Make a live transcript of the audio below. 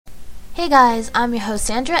Hey guys, I'm your host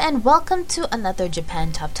Sandra and welcome to another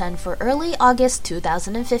Japan Top 10 for early August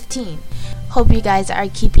 2015. Hope you guys are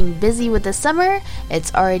keeping busy with the summer.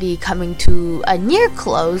 It's already coming to a near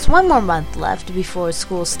close, one more month left before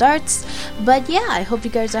school starts. But yeah, I hope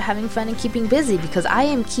you guys are having fun and keeping busy because I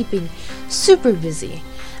am keeping super busy.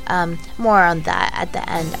 More on that at the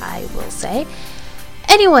end, I will say.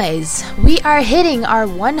 Anyways, we are hitting our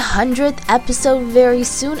 100th episode very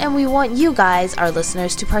soon and we want you guys, our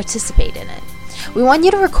listeners, to participate in it. We want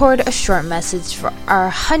you to record a short message for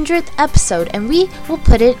our 100th episode and we will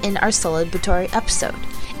put it in our celebratory episode.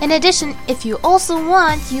 In addition, if you also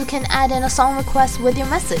want, you can add in a song request with your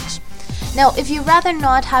message. Now, if you'd rather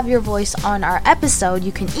not have your voice on our episode,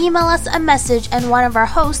 you can email us a message and one of our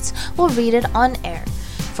hosts will read it on air.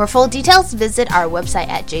 For full details, visit our website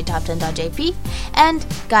at jtop10.jp. And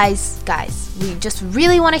guys, we just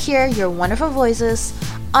really want to hear your wonderful voices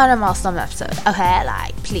on a milestone episode. Okay,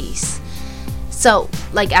 please. So,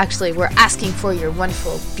 actually, we're asking for your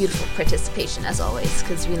wonderful, beautiful participation as always,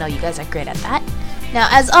 because we know you guys are great at that. Now,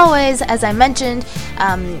 as always, as I mentioned,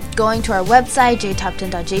 going to our website,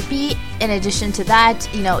 jtop10.jp. In addition to that,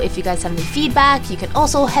 if you guys have any feedback, you can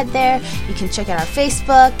also head there. You can check out our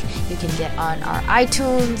Facebook. You can get on our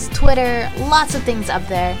iTunes, Twitter, lots of things up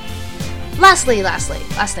there. Last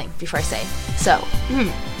thing before I say.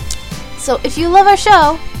 So if you love our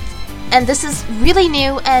show, and this is really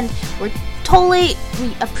new, and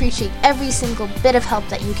we appreciate every single bit of help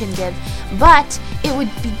that you can give, but it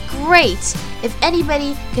would be great if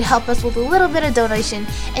anybody could help us with a little bit of donation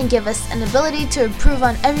and give us an ability to improve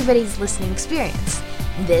on everybody's listening experience.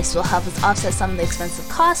 This will help us offset some of the expensive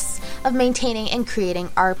costs of maintaining and creating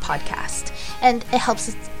our podcast, and it helps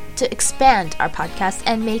us to expand our podcast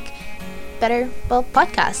and make better,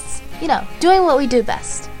 podcasts, doing what we do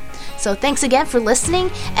best. So thanks again for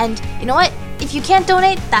listening, and you know what? If you can't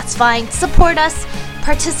donate, that's fine. Support us,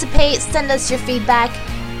 participate, send us your feedback.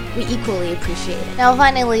 We equally appreciate it. Now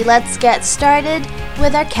finally, let's get started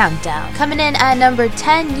with our countdown. Coming in at number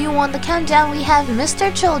 10, new on the countdown, we have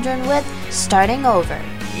Mr. Children with Starting Over.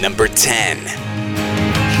 Number 10. 肥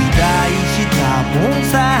大したモン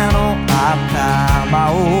スターの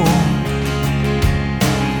頭を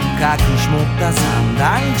隠し持った散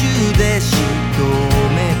弾銃で仕留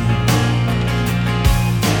める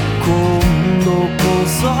今度こ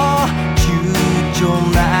そ躊躇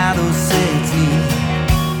などせずに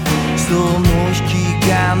その引き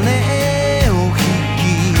金を引き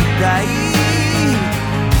たい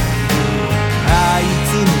あいつ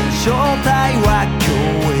の正体は虚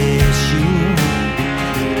栄心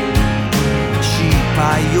失敗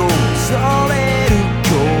を恐れる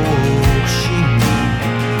恐怖心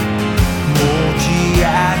持ち上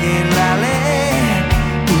げられ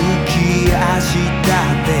浮き足立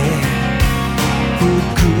って膨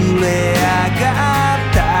れ上がっ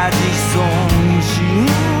た自尊心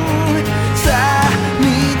さあ乱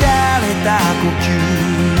れた呼吸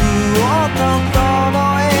を整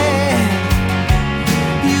え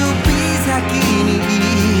指先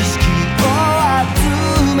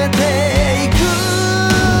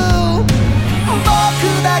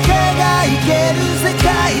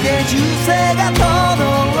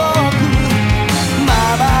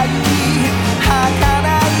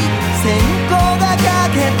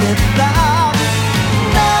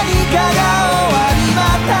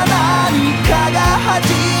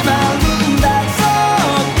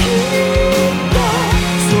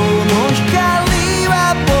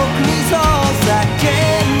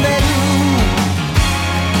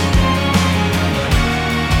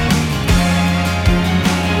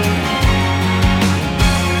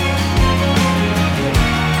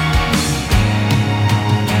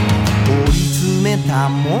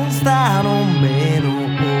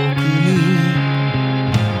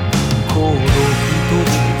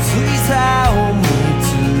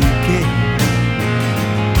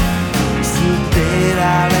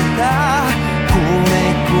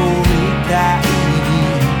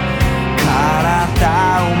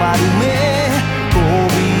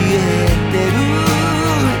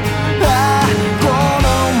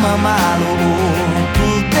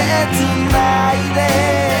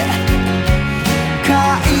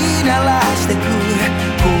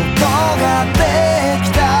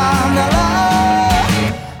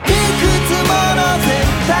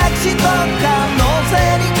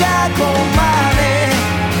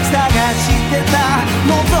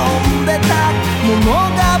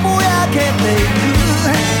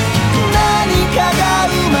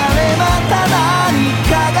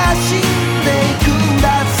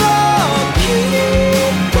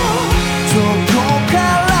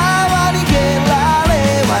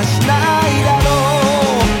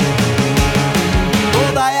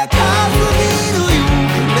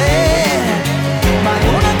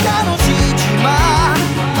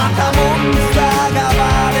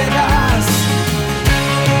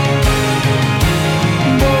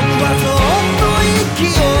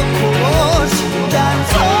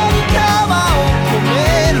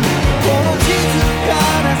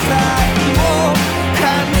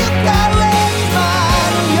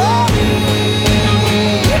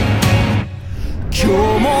今日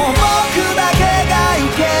も僕だけが生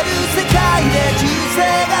ける世界で銃声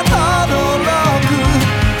が轟く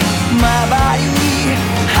まばゆい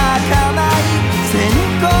儚い線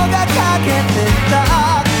香がかけてた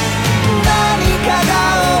何かが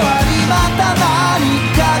終わりまた何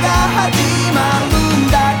かが始まるん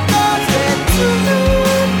だと切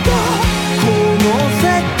なこの世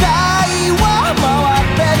界は回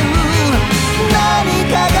ってる何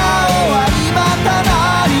かが終わりまた何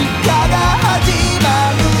かが始ま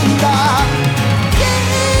るんだきっ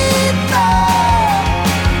と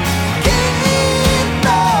きっと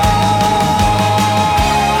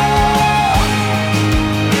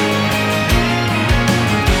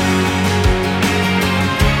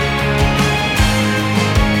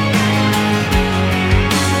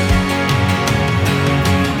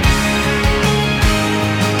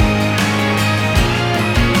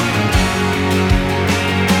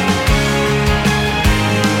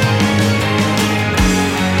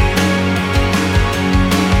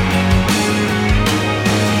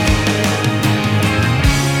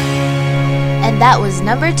And that was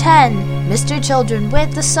number 10, Mr. Children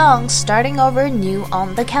with the song Starting Over New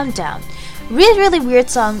on the Countdown. Really weird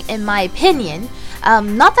song in my opinion.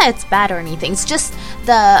 Not that it's bad or anything, it's just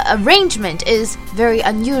the arrangement is very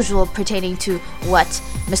unusual pertaining to what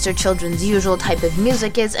Mr. Children's usual type of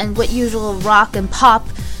music is and what usual rock and pop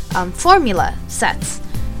formula sets.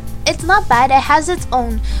 It's not bad, it has its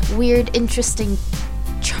own weird, interesting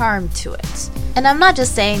charm to it. And I'm not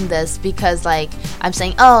just saying this because I'm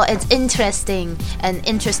saying, oh, it's interesting and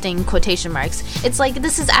interesting quotation marks. It's like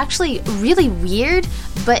this is actually really weird,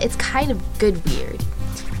 but it's kind of good weird.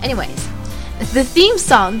 Anyways, the theme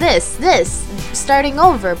song, this Starting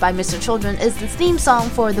Over by Mr. Children is the theme song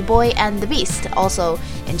for The Boy and the Beast. Also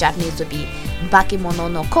in Japanese would be Bakemono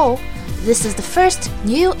no Ko. This is the first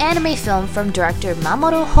new anime film from director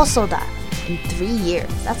Mamoru Hosoda in 3 years.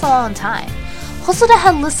 That's a long time. Hosoda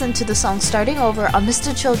had listened to the song Starting Over on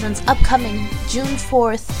Mr. Children's upcoming June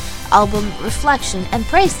 4th album Reflection and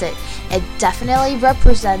praised it. It definitely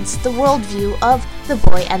represents the worldview of The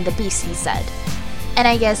Boy and the Beast, he said. And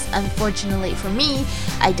I guess, unfortunately for me,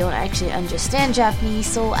 I don't actually understand Japanese,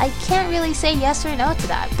 so I can't really say yes or no to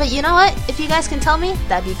that. But you know what? If you guys can tell me,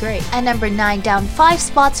 that'd be great. At number 9, down 5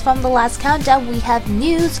 spots from the last countdown, we have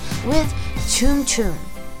News with Chum Chum,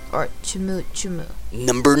 or Chumu Chumu.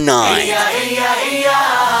 Number 9.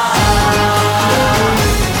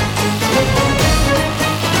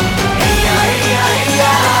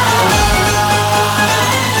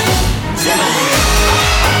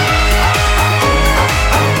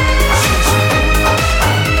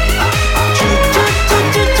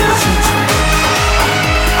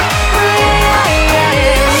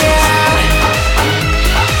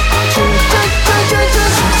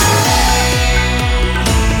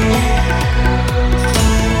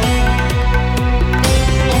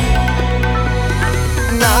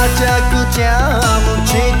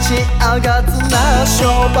あがつな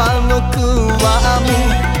商売のくわみ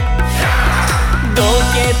ど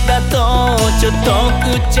けたとちょっと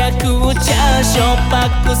くちゃくちゃしょっぱ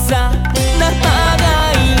くさな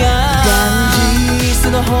花いがガンジス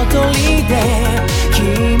のほとりで君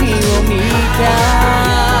を見た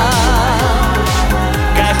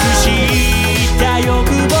隠した欲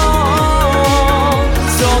望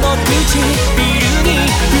その唇に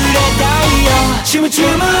触れたいよチュムチュ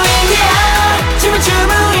ムインディアチュムチュム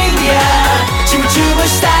インディアチュムチュム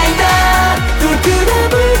したいんだ膨ら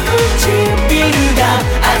む唇が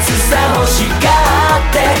熱さ欲しがっ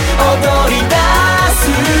て踊り出す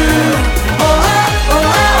Oh oh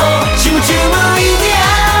oh チュムチュムインディア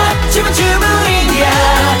チュムチュムインディア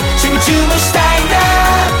チュムチュムしたいんだ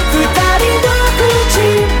二人の唇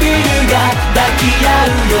が抱き合う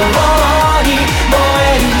ように燃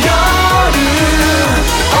える夜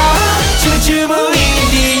Oh チュムチュムイン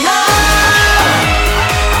ディア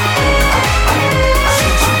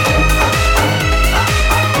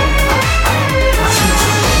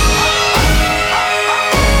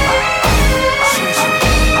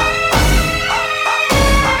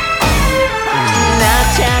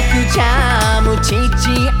父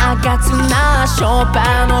あがつなショ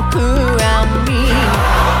パのくわみ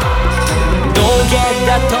土下だ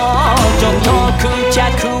とちょっとくちゃ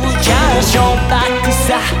くちゃしょっぱくさ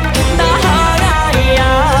な花や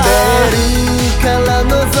ベルから覗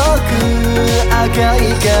く赤い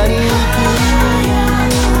果肉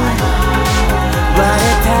割れ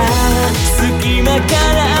た隙間か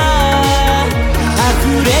ら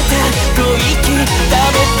溢れた吐息食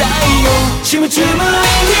べたいよチュムチュムインディ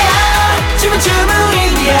アチュムチュムイ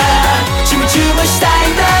ンディアチュムチュムしたい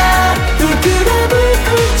んだ膨らむ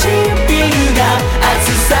唇が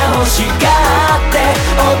熱さ欲しがって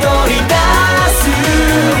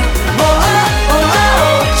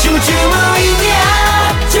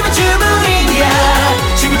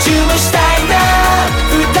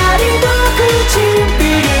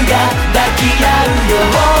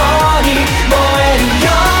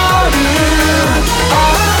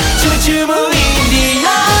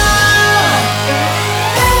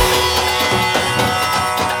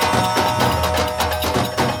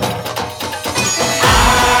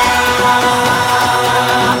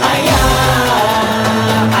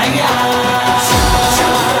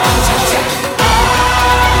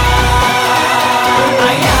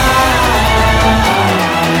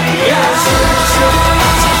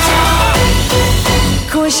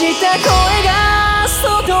た声が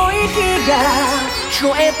外息が聞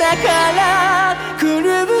こえたから震え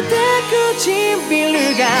た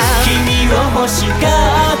唇が君を欲しが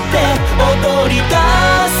って踊り出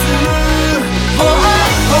す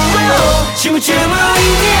チュムチュムいい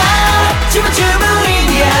やチュムチュムい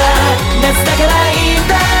いや夏だからいいん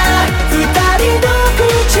だ二人の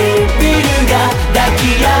唇が抱き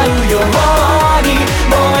合うように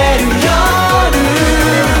燃える夜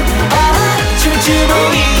チュムチュム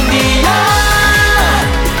インディア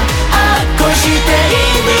恋してイン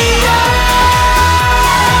ディア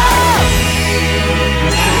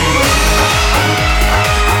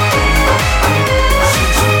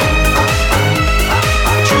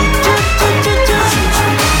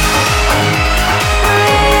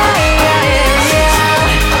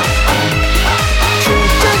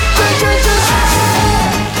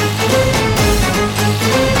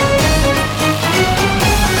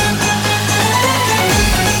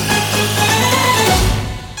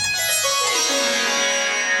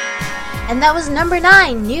And that was number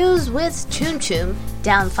 9, News with Chum Chum,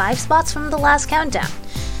 down 5 spots from the last countdown.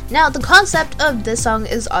 Now, the concept of this song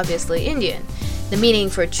is obviously Indian. The meaning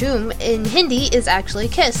for chum in Hindi is actually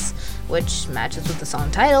kiss, which matches with the song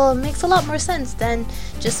title and makes a lot more sense than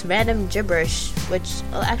just random gibberish, which,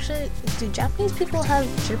 actually, do Japanese people have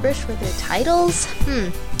gibberish for their titles?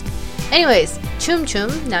 Anyways, chum chum,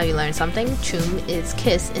 now you learned something. Chum is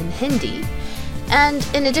kiss in Hindi. And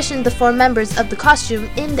in addition, the 4 members of the costume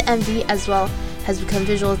in the MV as well has become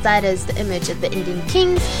visuals that is the image of the Indian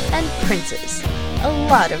kings and princes. A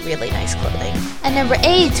lot of really nice clothing. At number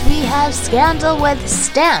 8, we have Scandal with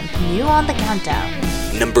Stamp, new on the countdown.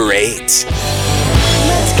 Number 8. 「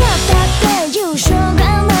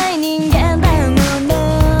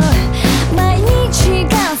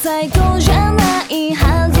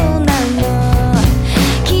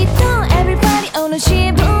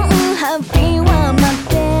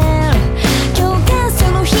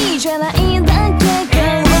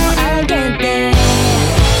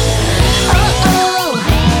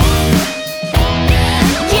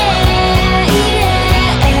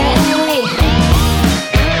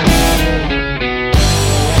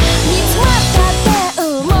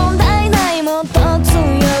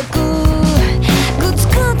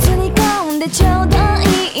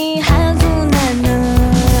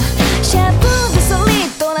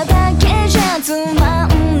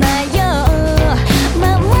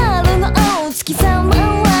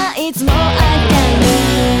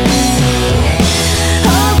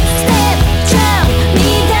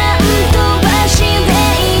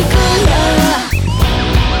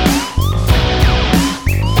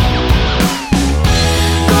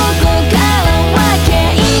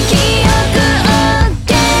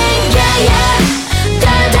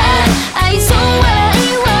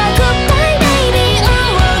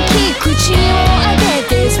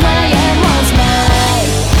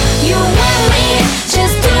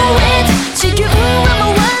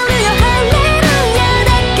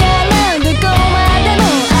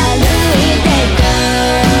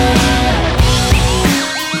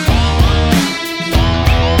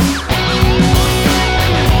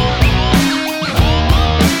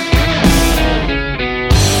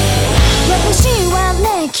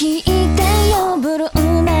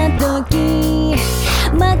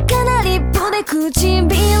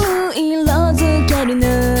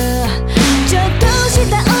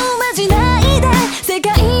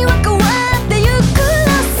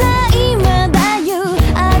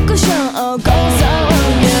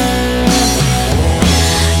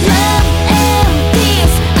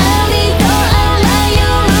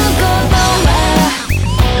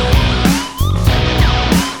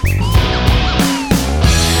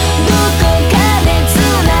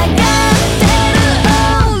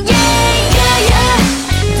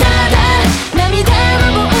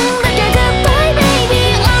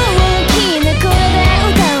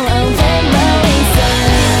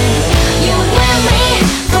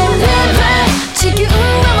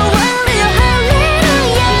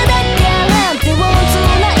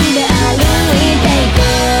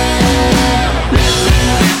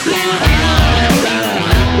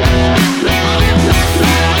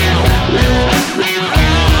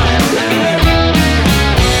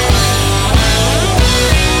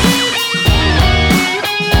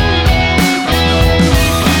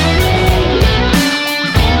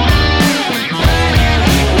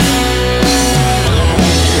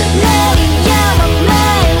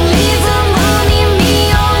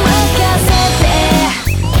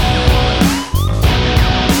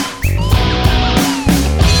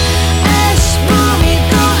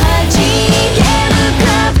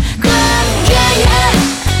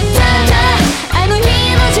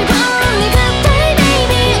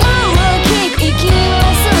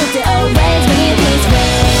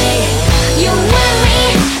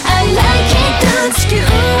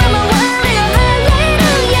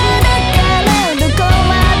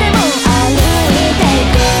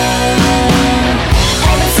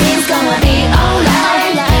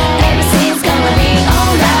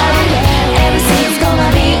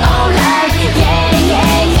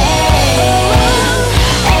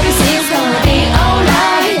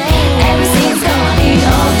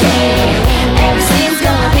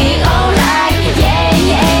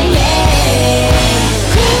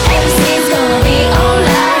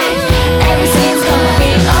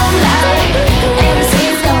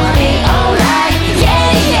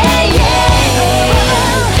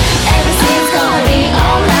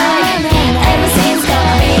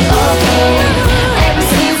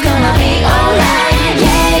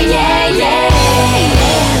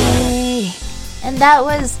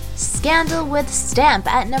Scandal with Stamp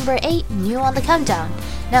at number 8, new on the countdown.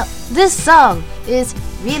 Now, this song is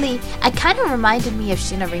really, it kind of reminded me of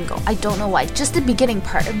Shina Ringo. I don't know why. Just the beginning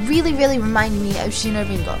part, it really reminded me of Shina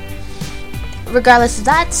Ringo. Regardless of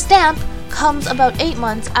that, Stamp comes about 8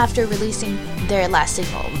 months after releasing their last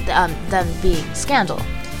single, them being Scandal.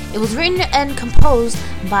 It was written and composed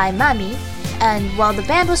by Mami, and while the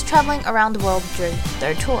band was traveling around the world during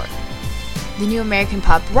their tour. The new American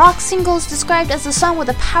pop rock single is described as a song with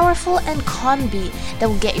a powerful and calm beat that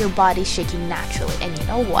will get your body shaking naturally. And you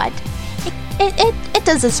know what? It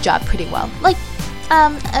does its job pretty well. Like,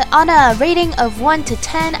 on a rating of 1 to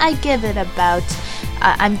 10, I give it about,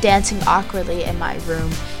 I'm dancing awkwardly in my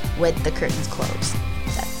room with the curtains closed.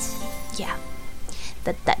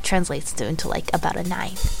 That translates into like about a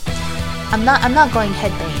 9. I'm not going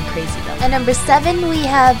headbanging crazy though. At number 7, we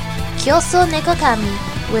have Kyoso Nekokami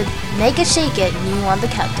with Mega Shake It, new on the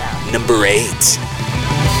countdown. Number 8.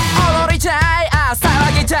 踊りたい、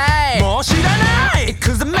騒ぎたい、もう知らない、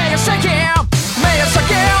'cause the mega shaking, mega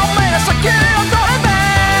shaking, mega shaking, 踊れば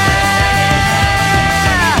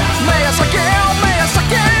mega shaking, mega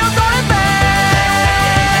shaking, 踊れば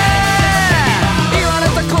言われ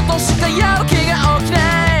たことしかやる気が起きな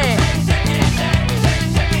い、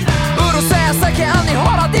うるせえ世間にほ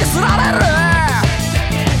らディスられる、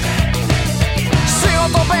仕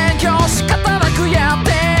事勉強仕方なくやっ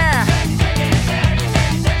て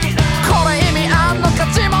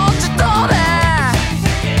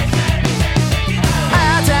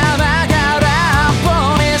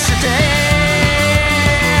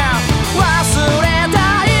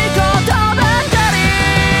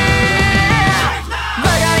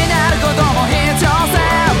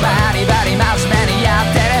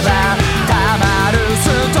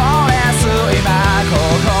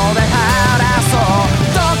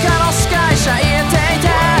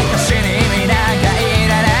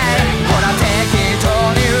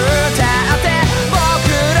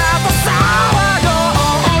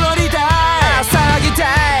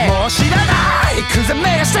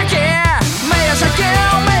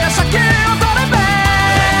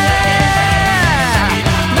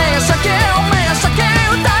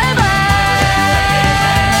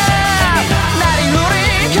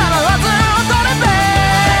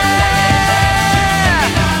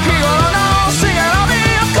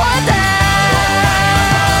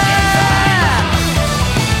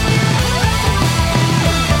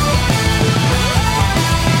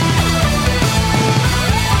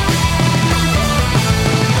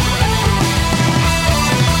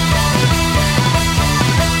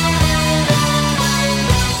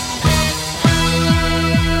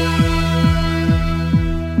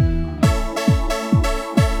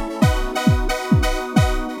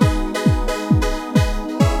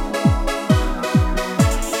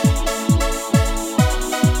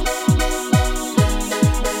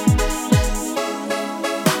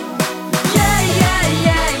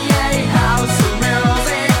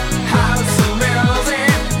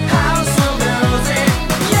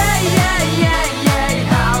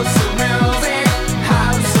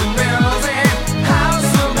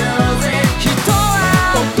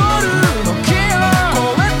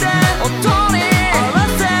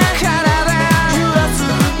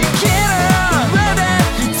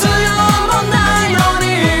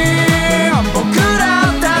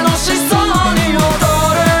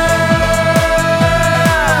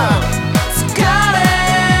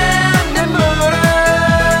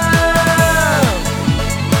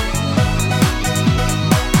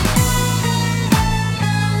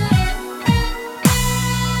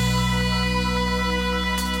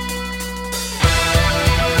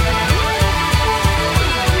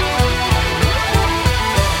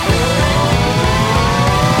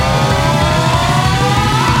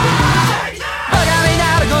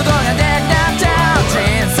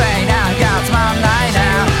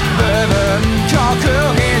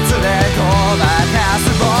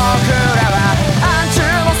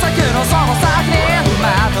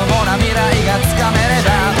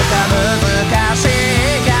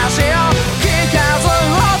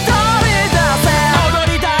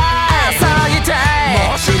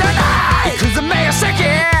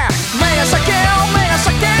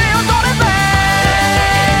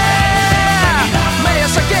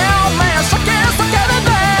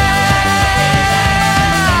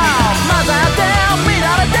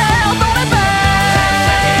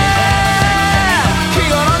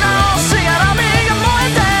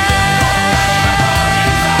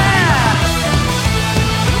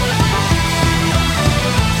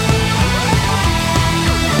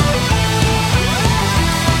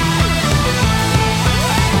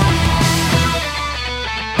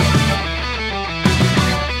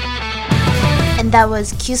And that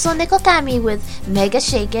was Kyuso Nikokami with Mega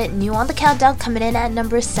Shake It, new on the countdown, coming in at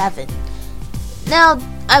number 7. Now,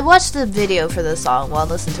 I watched the video for the song while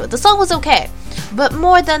listening to it. The song was okay, but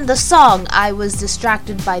more than the song, I was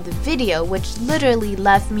distracted by the video, which literally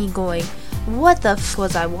left me going, what the f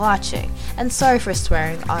was I watching? And sorry for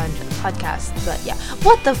swearing on the podcast, but yeah,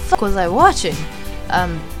 what the fuck was I watching?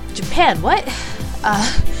 Japan, what?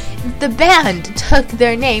 The band took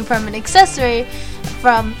their name from an accessory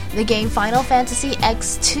from the game Final Fantasy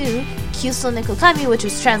X2 Kyuso Nikokami, which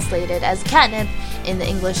was translated as catnip in the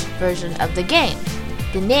English version of the game.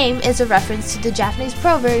 The name is a reference to the Japanese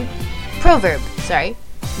proverb,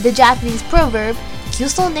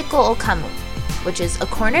 Kyuso Nikko Okamu, which is a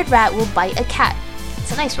cornered rat will bite a cat.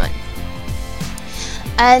 It's a nice one.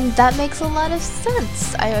 And that makes a lot of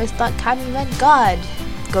sense. I always thought Kami meant God.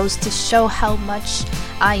 Goes to show how much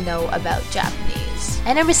I know about Japanese.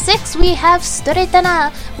 And number 6, we have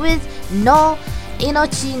Storetana with No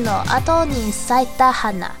Inochi no Ato ni Saita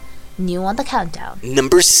Hana, new on the countdown.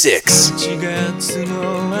 Number 6. 8月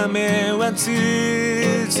の雨は続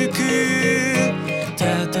く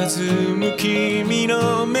佇む君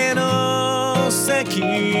の目の先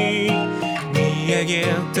見上げ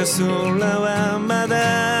た空はま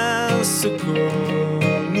だそこ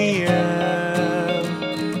にある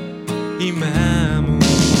今も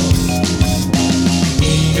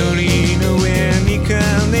緑の上に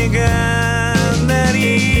鐘が鳴り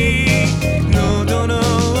喉の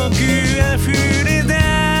奥溢れ出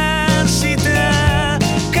した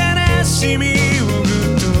悲しみをぐ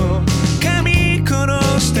っと噛み殺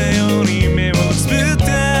したように目をつぶった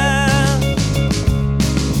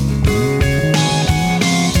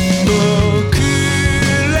僕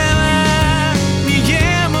らは逃げ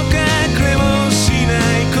も隠れもしな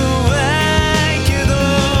い怖いけど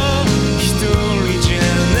一人じゃ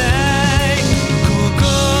ないここ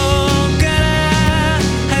から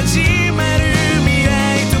始まる未来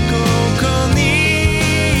とここに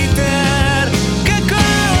至る過去を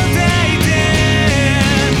抱いて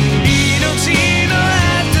命の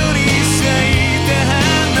後に咲いた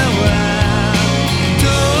花は遠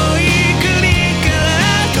い国から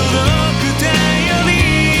届く頼り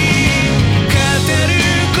語る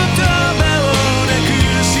言葉をなく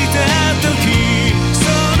した時そ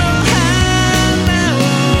の花を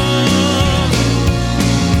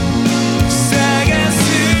探す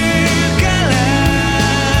から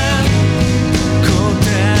答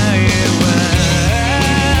えは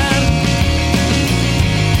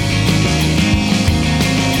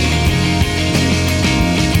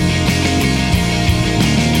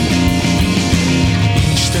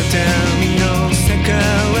したたみの坂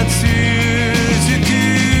は続く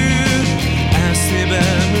汗ば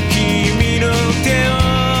む君の手を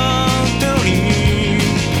取り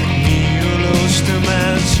見下ろした街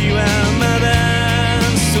はまだ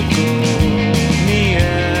そこにあ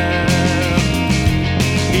る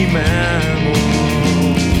今も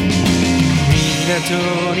港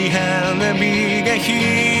に花火が響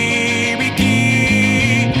き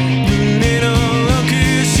胸の奥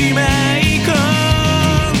しまい込ん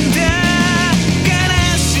だ悲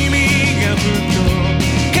しみがふと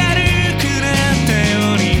軽くなったよ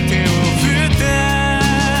うに手を振った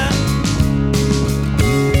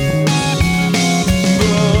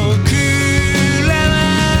僕らは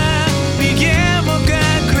逃げも隠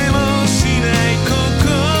れもしない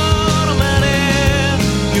心まで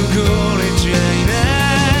汚れちゃいな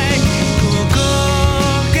いここ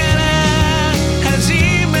から始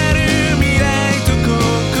まる未来とこ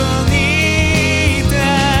こに至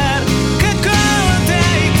る過去を抱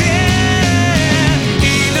いて命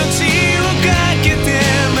をかけて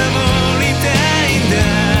守りたいんだ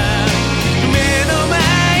目の前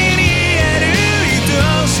にある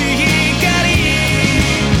愛しい光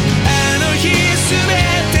あの日全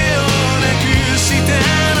てをなくした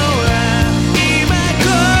のは今こ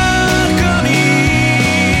こに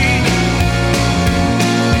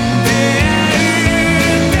出会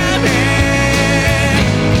うため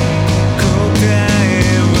答え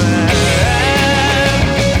は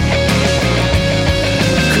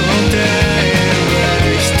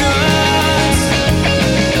一つろ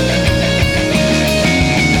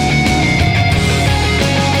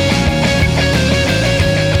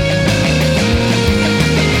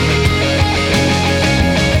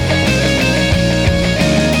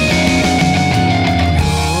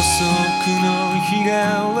うそくの火が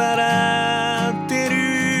笑ってる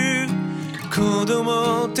子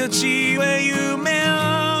供たちは夢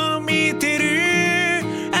を見てる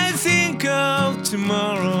I think of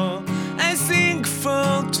tomorrow I think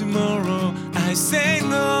for tomorrow I say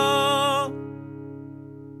no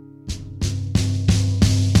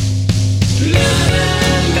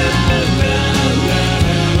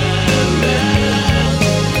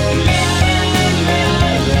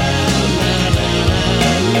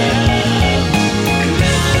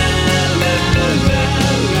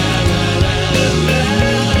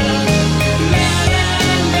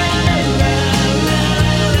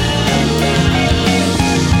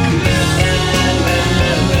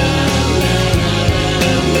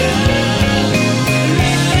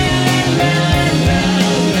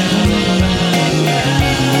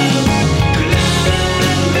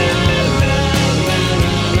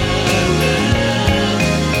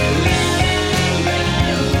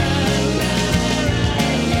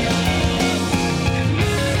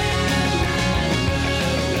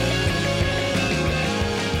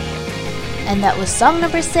and that was song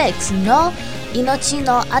number 6, No Inochi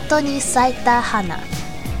no Ato ni Saita Hana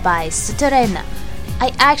by Sutorena.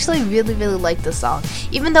 I actually really like this song,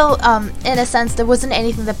 even though in a sense there wasn't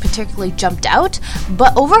anything that particularly jumped out,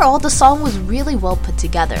 but overall the song was really well put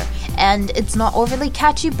together, and it's not overly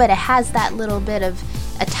catchy, but it has that little bit of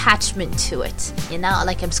attachment to it, you know,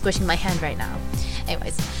 like I'm squishing my hand right now.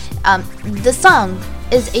 Anyways, the song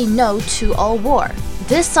is a no to all war.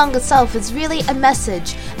 This song itself is really a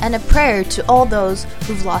message and a prayer to all those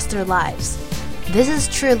who've lost their lives. This is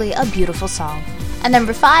truly a beautiful song. And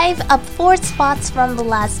number 5, up 4 spots from the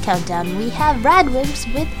last countdown, we have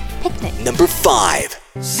Radwimps with Picnic. Number 5.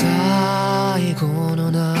 最後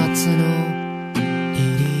の夏の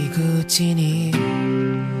入り口に立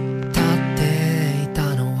ってい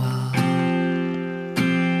たのは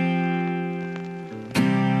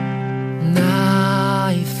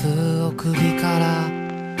ナイフを首から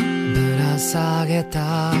ぶら下げ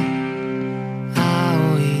た青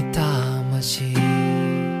い魂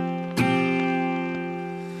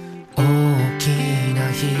大きな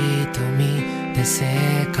瞳で世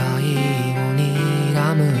界を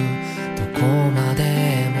睨むどこまで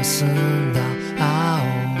も澄んだ青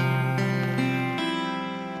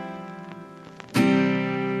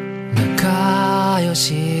仲良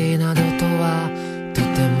しなどとはとて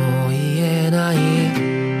も言えない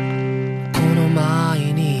この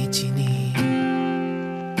毎日に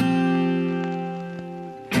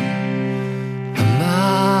あ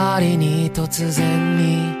まりに突然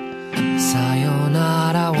にさよ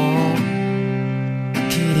ならを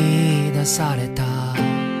切り出された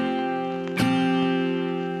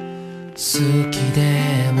好き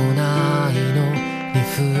でもないのに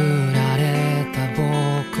振られた僕を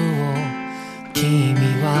君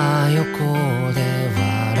は横で笑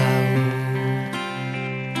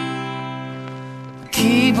う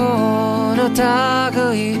希望の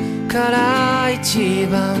類から一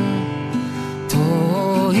番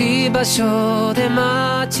遠い場所で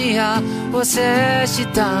待ち合わせし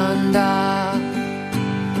たんだ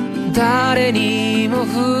誰にも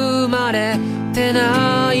踏まれて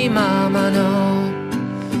ないままの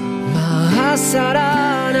まっさ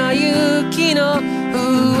らな雪の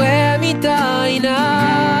上みたい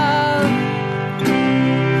な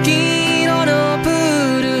黄色のプ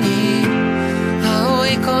ールに青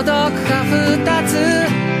い孤独が2つ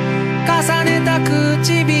重ねた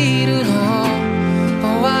唇の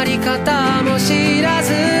終わり方も知ら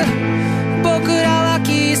ず僕らは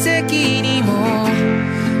奇跡にも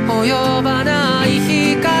及ばない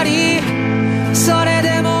光それ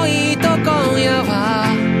でもいいと今夜は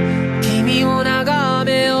君を眺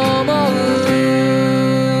め思う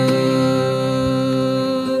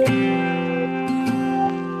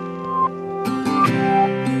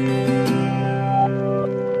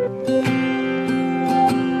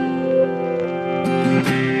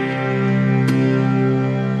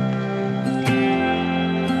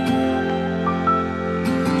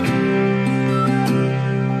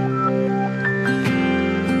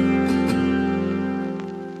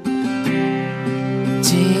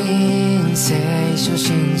初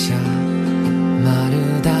心者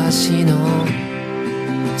丸出しの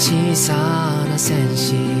小さな戦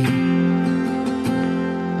士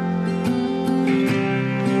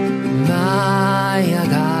舞い上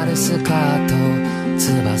がるスカート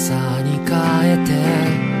翼に変えて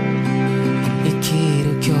生き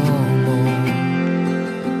る今日も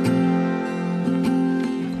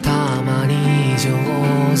たまに上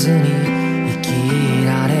手に生きら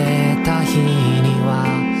れた日には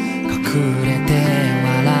隠れて笑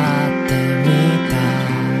ってみた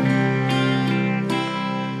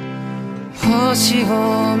星を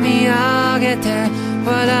見上げて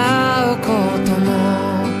笑うことも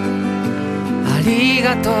ありが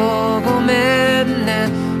とうごめんね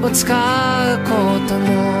を使うことも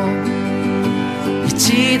一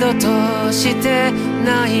度として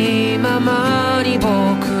ないままに僕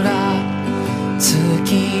ら月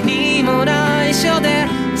にも内緒で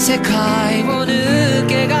世界を抜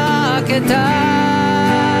けがけた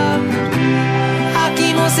飽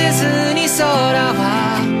きもせずに空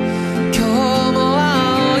は今日も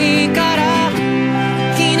青いから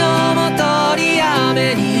昨日も通り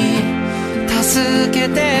雨に助け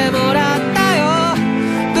てもらったよ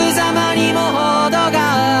無様にも程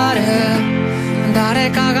がある誰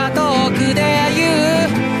かが遠くで言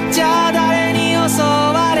うじゃあ誰に教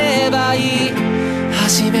わればいい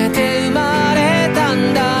初めて生まれた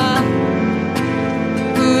んだ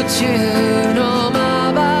宇宙の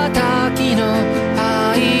瞬きの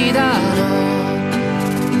間の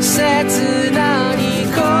切なに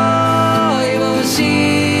恋をし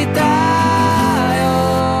たよ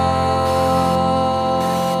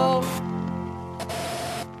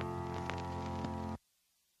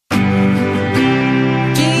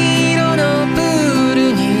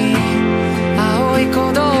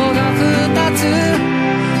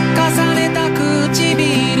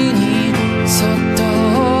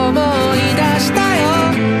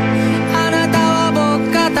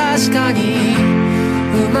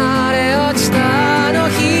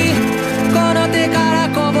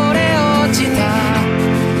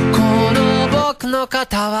の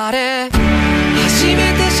片割れ初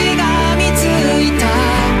めてしがみついた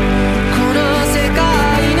この世界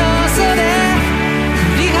の袖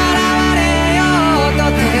振り払われようと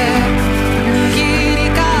て握り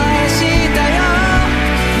返したよ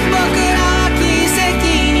僕らは奇跡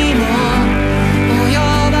にも及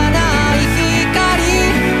ばない光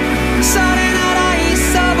それならいっ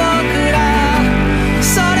そ僕ら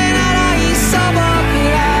それならいっそ僕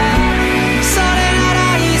らそれな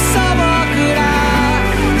らいっそ僕ら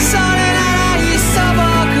それならいっそ僕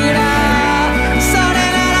らそれ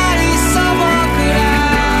ならいっそ僕ら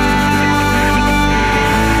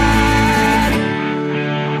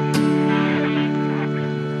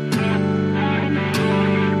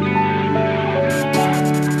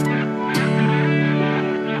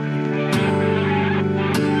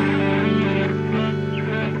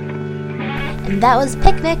And that was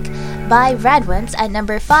Picnic by Radwimps at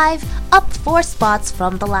number 5, up 4 spots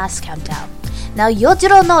from the last countdown. Now,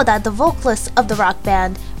 Yojiro know that the vocalist of the rock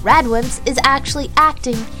band Radwimps is actually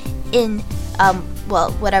acting in,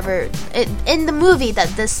 in the movie that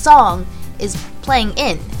this song is playing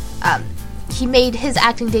in. He made his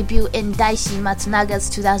acting debut in Daishi Matsunaga's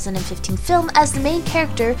 2015 film as the main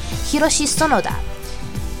character, Hiroshi Sonoda.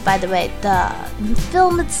 By the way, the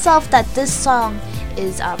film itself that this song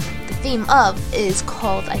is the theme of is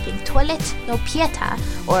called, I think, Pieta,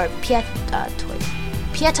 or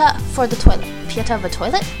Pieta for the toilet. Pieta of a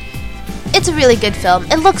toilet? It's a really good film.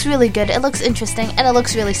 It looks really good, it looks interesting, and it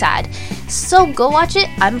looks really sad. So go watch it.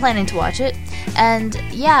 I'm planning to watch it. And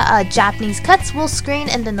yeah, Japanese cuts will screen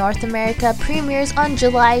in the North America premieres on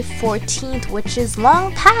July 14th, which is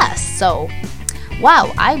long past. So,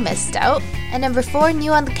 wow, I missed out. And number 4,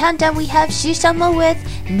 new on the countdown, we have Shishamo with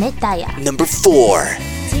Netaya. Number 4.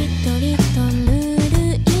 じっとりとぬ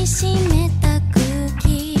るい湿った空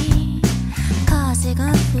気風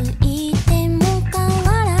が吹いても変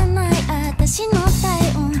わらない私の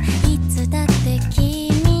体温いつだって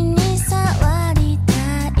君に触りた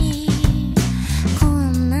いこ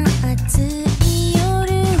んな暑い夜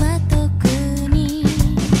は特に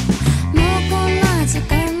もうこんな時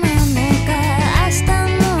間なのか明日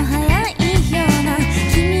も早いような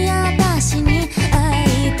君私に会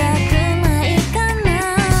いたくないかな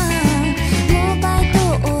もうバイト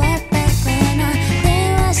終わったかな電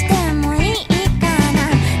話してもいいかな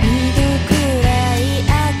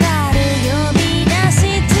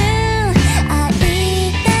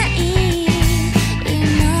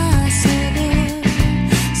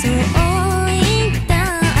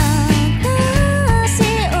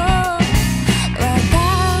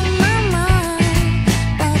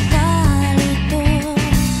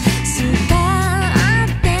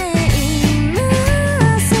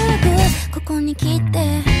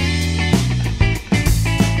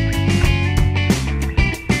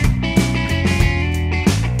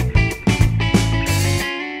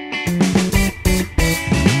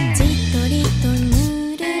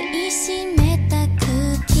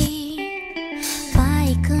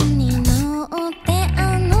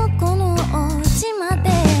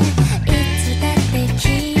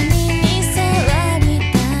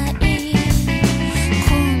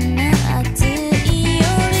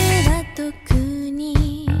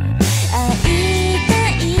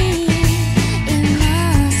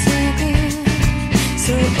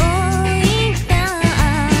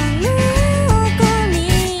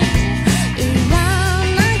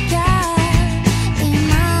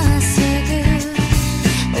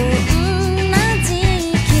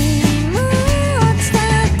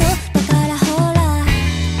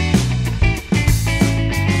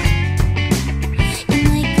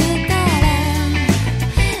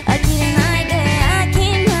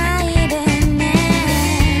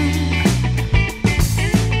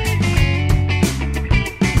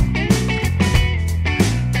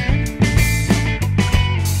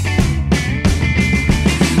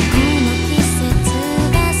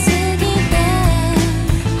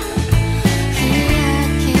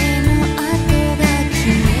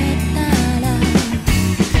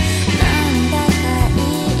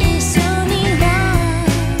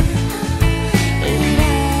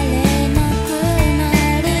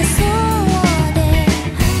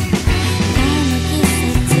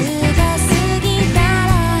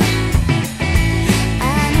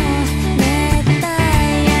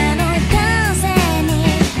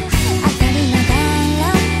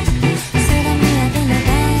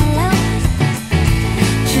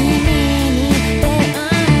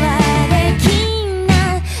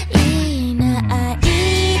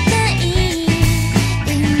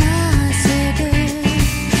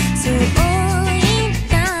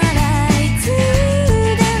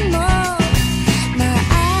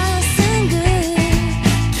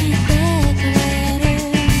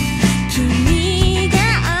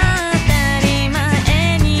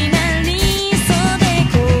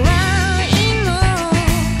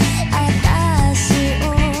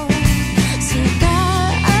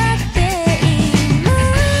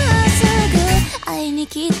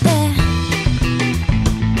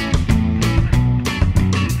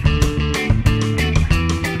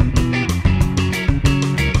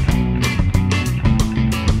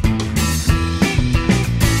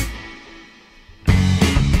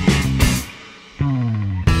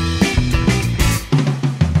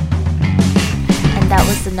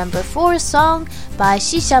number 4 song by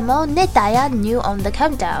Shishamo Netaya, new on the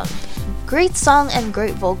countdown. Great song and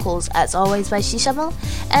great vocals as always by Shishamo,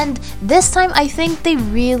 and this time I think they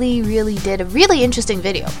really did a really interesting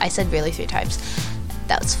video. I said really 3 times.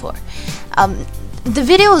 That was 4. The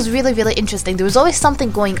video was really interesting. There was always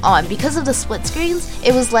something going on. Because of the split screens,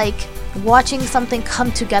 it was like watching something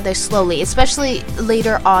come together slowly, especially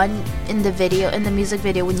later on in the video, in the music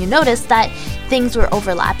video, when you noticed that things were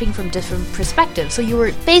overlapping from different perspectives. So you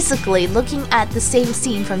were basically looking at the same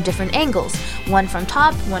scene from different angles, one from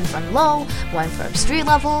top, one from low, one from street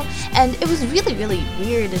level, and it was really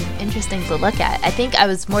weird and interesting to look at. I think I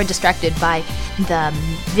was more distracted by the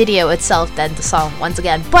video itself than the song once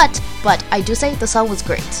again, but I do say the song was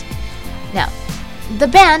great. Now, the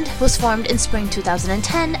band was formed in spring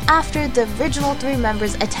 2010 after the original 3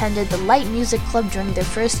 members attended the Light Music Club during their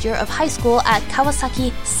first year of high school at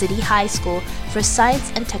Kawasaki City High School for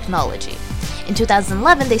Science and Technology. In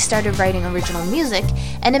 2011, they started writing original music,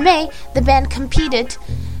 and in May, the band competed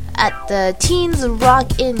at the Teens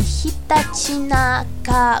Rock in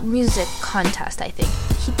Hitachinaka Music Contest, I think.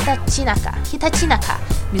 Hitachinaka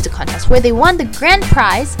Music Contest, where they won the grand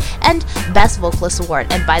prize and Best Vocalist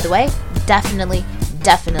Award. And by the way, definitely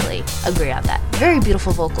agree on that. Very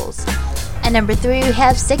beautiful vocals. And number 3, we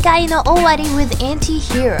have Sekai no Owari with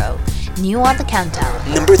Anti-Hero, new on the countdown.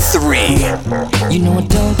 Number 3. You know I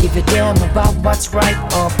don't give a damn about what's right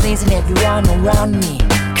or pleasing everyone around me.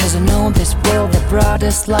 Cause I know this world that brought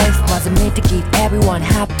us life wasn't made to keep everyone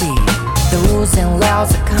happy. The rules and laws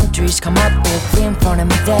the countries come up with in front of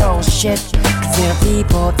me, they're all shit. Cause there are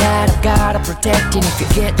people that I've gotta protect, and if you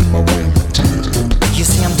get in my way, you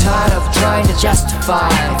see I'm tired of trying to justify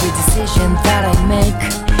every decision that I make.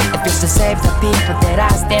 If it's to save the people that I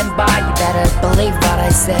stand by, you better believe what I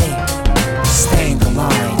say. Stay in the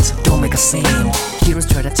lines, don't make a scene. Heroes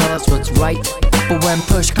try to tell us what's right, but when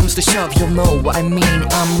push comes to shove, you'll know what I mean.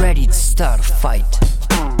 I'm ready to start a fight.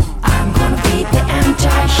 I'm gonna be the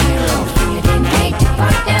anti-hero, feeling hate to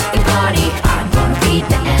fight everybody. I'm gonna be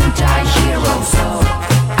the anti-hero, so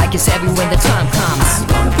I guess every when the time comes, I'm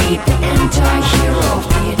gonna be the anti-hero,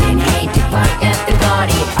 feeling hate to fight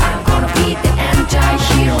everybody. I'm gonna be the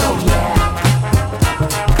anti-hero, yeah.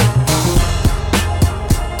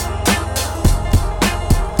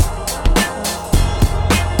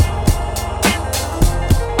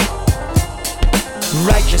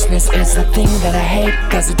 Righteousness is the thing that I hate,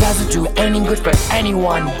 cause it doesn't do any good for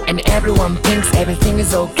anyone. And everyone thinks everything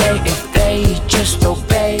is okay if they just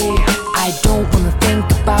obey. I don't wanna think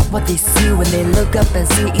about what they see when they look up and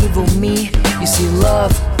see evil me. You see,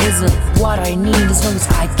 love isn't what I need as long as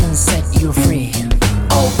I can set you free.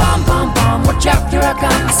 Oh, bomb, bomb, bomb, watch out, here I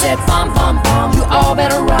come. I said bomb, bomb, bomb, you all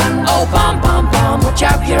better run. Oh, bomb, bomb, bomb, watch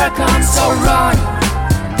out, here I come, so run.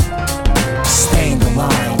 Stay in the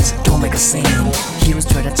lines, don't make a scene. Heroes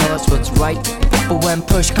try to tell us what's right, but when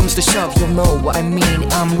push comes to shove, you'll know what I mean.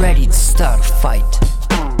 I'm ready to start a fight.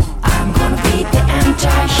 I'm gonna be the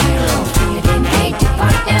anti-hero, feeling hate to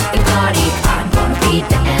fight everybody. I'm gonna be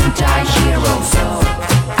the anti-hero, so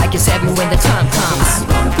I guess every when the time comes, I'm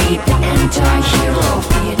gonna be the anti-hero,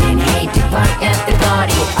 feeling hate to fight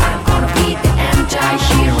everybody. I'm gonna be the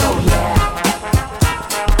anti-hero, yeah.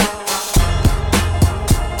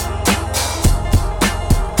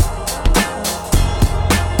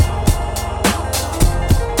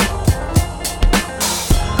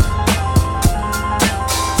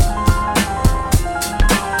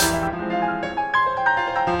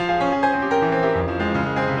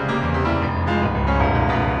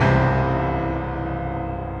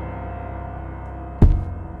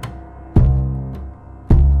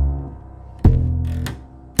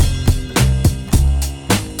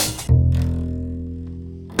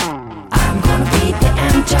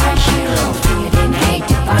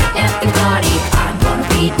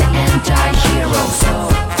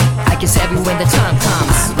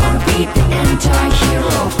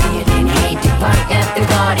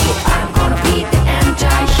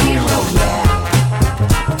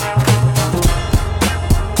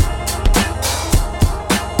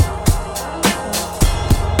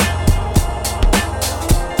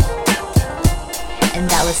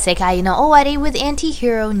 Sekai no Owari with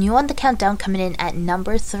Anti-Hero, new on the countdown, coming in at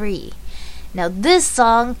number 3. Now this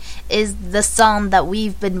song is the song that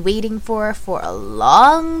we've been waiting for a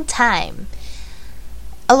long time.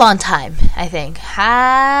 A long time, I think.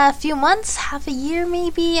 A few months, half a year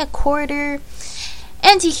maybe, a quarter.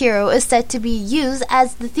 Anti-Hero is set to be used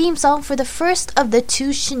as the theme song for the first of the 2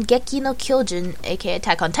 Shingeki no Kyojin, aka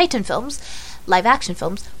Attack on Titan films, live action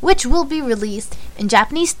films, which will be released in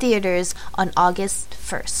Japanese theaters on August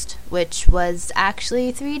 1st, which was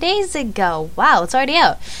actually 3 days ago. Wow, it's already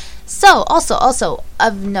out. So, also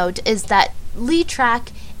of note is that lead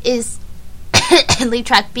track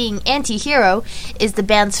being Anti-Hero is the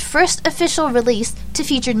band's first official release to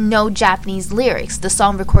feature no Japanese lyrics. The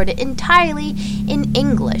song recorded entirely in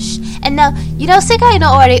English. And now, Sekai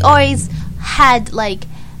no Ori always had like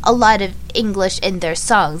a lot of English in their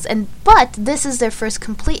songs, but this is their first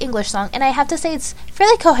complete English song, and I have to say it's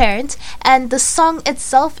fairly coherent, and the song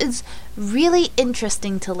itself is really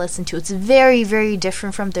interesting to listen to. It's very, very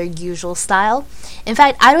different from their usual style. In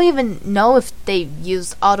fact, I don't even know if they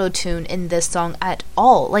used auto-tune in this song at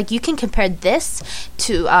all. Like, you can compare this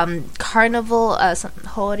to Carnival,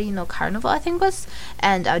 Hori no Carnival, I think was,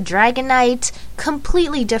 and Dragonite.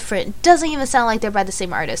 Completely different. Doesn't even sound like they're by the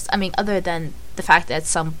same artist. I mean, other than the fact that it's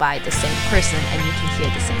sung by the same person and you can hear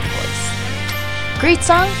the same voice. Great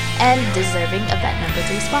song and deserving of that number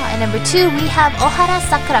 3 spot. And number 2, we have Ohara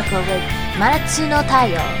Sakurako with Manatsu no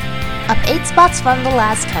Taiyo, up 8 spots from the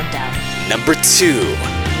last countdown. Number 2.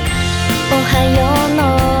 おはよう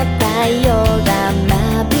の太陽が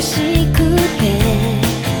眩しくて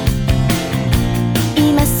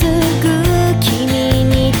今すぐ君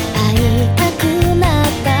に会いたくなっ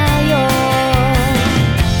たよ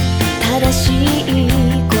正しい言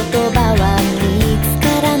葉は見つか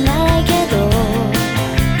らないけど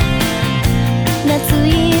夏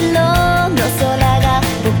色の空が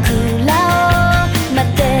僕らを待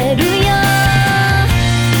ってるよ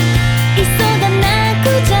急がなく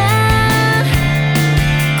ちゃ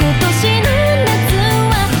今年の夏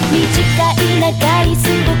は短い長いす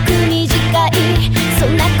ごく短いそん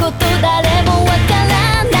なこと誰もわか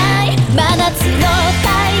らない真夏の太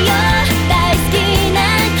陽大好きな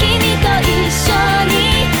君と一緒に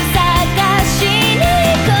探しに行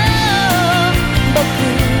こう僕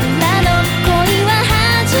らの恋は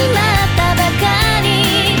始まったばかり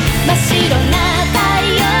真っ白な太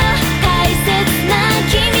陽大切な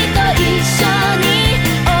君と一緒に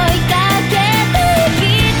追いかけていき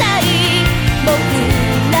たい僕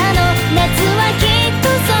らの夏はきっと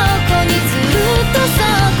そこにずっとそ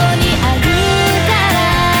こにあるから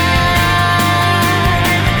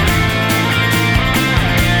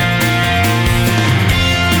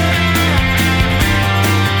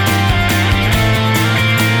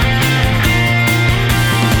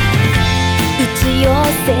打ち寄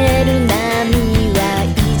せる波は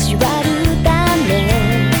意地悪だね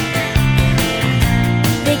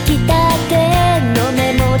出来たてのメ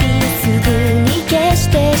モリーすぐに消し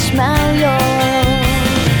てしまうよ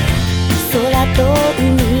空と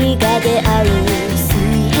海が出会う水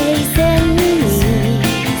平線に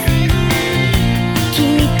君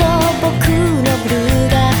と僕のブルー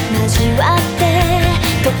が交わって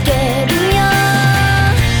溶けるよ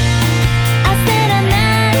焦らな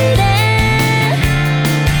いで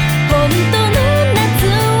本当の夏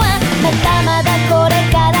はまだまだこれ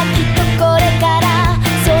からきっとこれから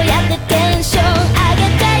そうやってテンション上げ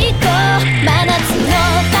ていこう真夏の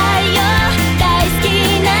太陽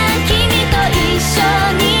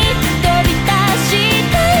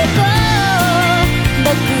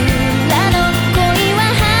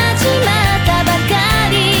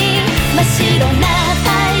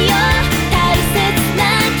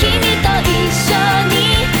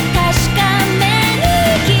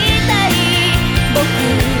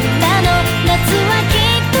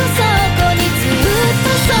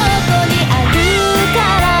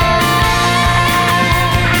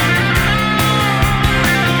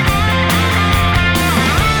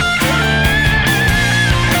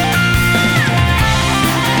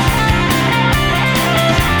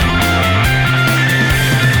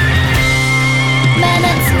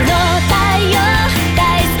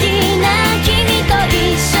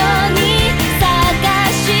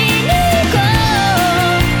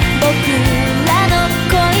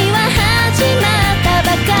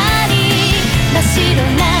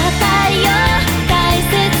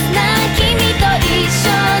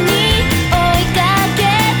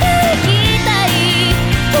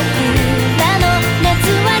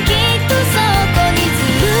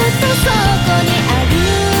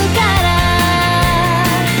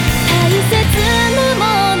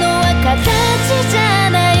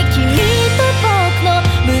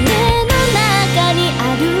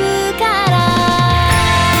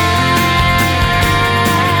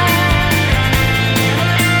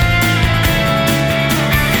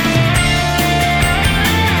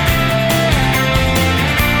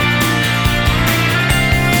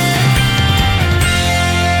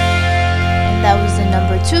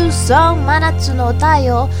song Manatsu no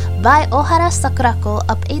Taiyo by Ohara Sakurako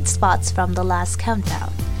up 8 spots from the last countdown.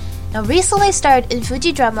 Now recently starred in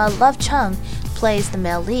Fuji drama Love Chung plays the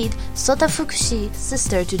male lead Sota Fukushi's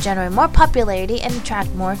sister to generate more popularity and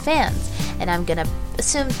attract more fans. And I'm gonna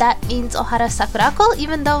assume that means Ohara Sakurako,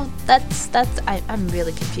 even though I'm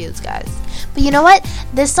really confused, guys. But you know what?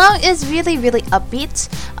 This song is really upbeat.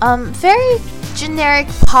 Very generic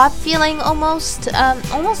pop feeling almost.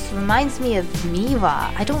 Almost reminds me of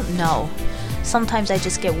Miwa. I don't know. Sometimes I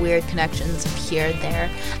just get weird connections here and there.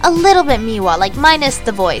 A little bit Miwa, like minus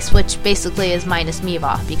the voice, which basically is minus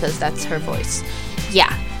Miwa because that's her voice.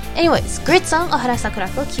 Yeah. Anyways, great song, Ohara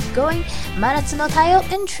Sakurako, keep going. Manatsu no Taiyo,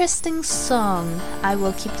 interesting song. I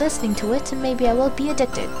will keep listening to it and maybe I will be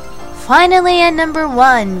addicted. Finally, at number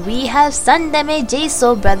 1, we have Sandeme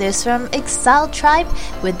J-Soul Brothers from Exile Tribe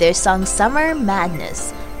with their song Summer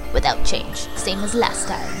Madness. Without change, same as last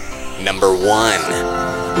time. Number 1.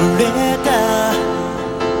 売れた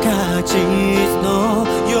果実の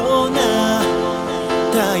ような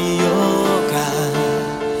太陽が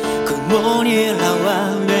雲に現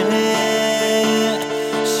れ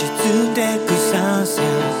沈んでくサンセッ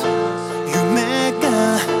ト夢が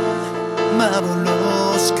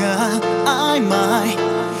幻か曖昧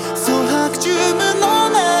そう白昼夢の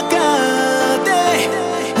中で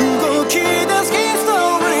動き出すヒスト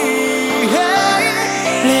リー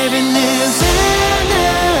Living in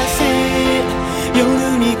fantasy 夜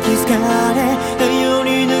に気づかれ太陽に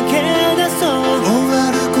抜け出そう終わ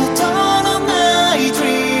ることのない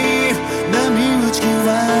dream 波打ち際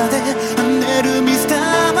で跳ねるミスター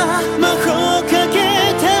は魔法かけ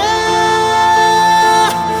た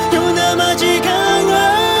ような間近は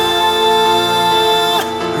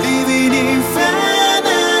Living in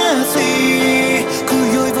fantasy 今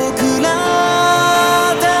宵僕ら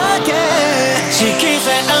だけ色彩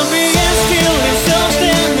ambience feeling so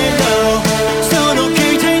standing low その携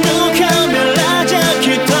帯のカメラじゃき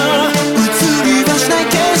っと映りはしない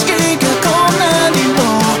景色がこんなにも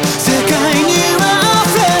世界には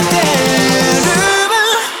溢れてる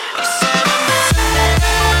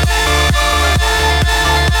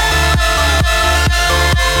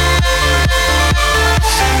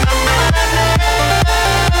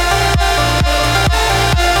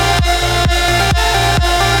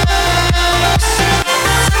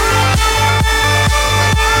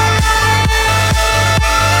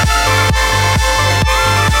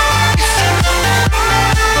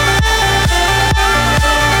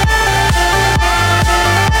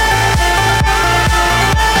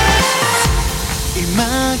今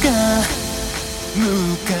が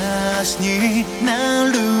昔にな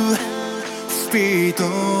るスピード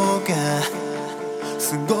が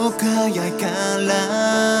すごく速いから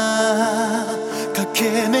駆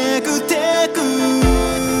け巡ってく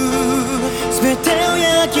全てを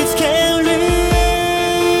焼き付ける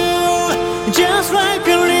Just like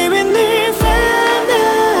a living in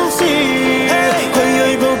fantasy 今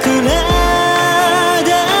宵僕らだ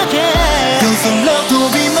け夜空飛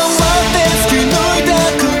び回って突き抜いた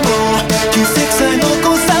雲奇跡さえ残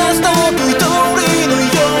さず飛ぶ通りのよ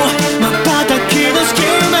う瞬きの隙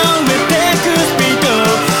間埋めてくスピード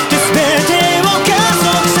で全てを加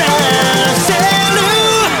速させる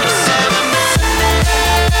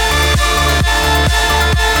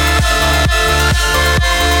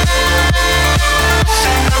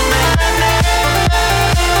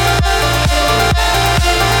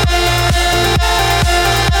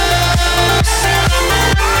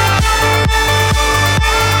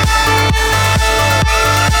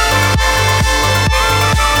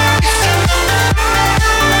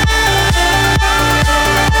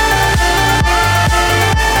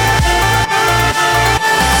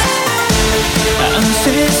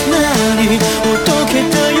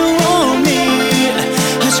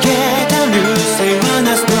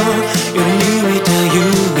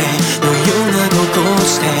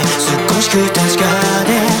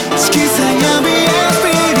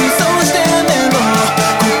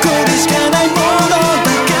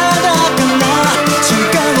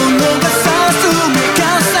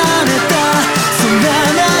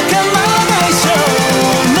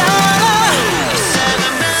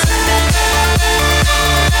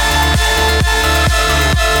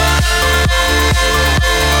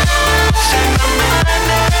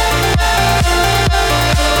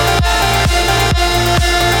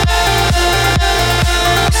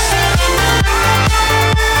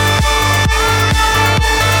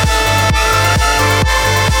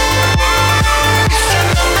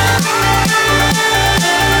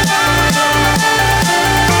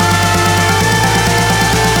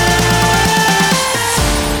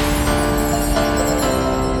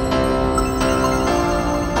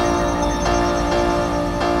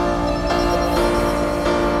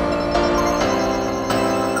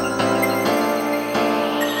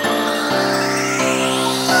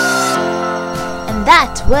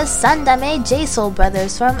That was Sandame J-Soul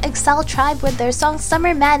Brothers from Excel Tribe with their song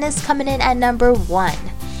Summer Madness coming in at number 1.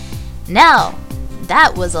 Now,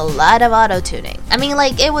 that was a lot of auto-tuning. I mean,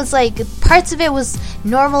 like, it was like, parts of it was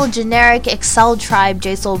normal, generic Excel Tribe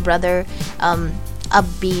J-Soul Brother,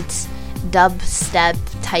 upbeat, dubstep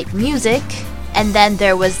type music. And then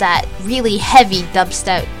there was that really heavy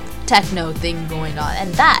dubstep techno thing going on.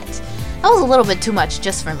 And that was a little bit too much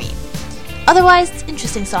just for me. Otherwise,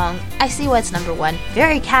 interesting song. I see why it's number 1.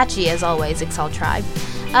 Very catchy as always, Excel Tribe.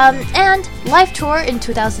 And live tour in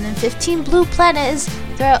 2015, Blue Planet is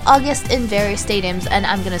throughout August in various stadiums, and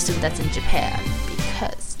I'm gonna assume that's in Japan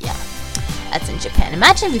because, yeah, that's in Japan.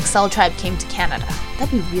 Imagine if Excel Tribe came to Canada.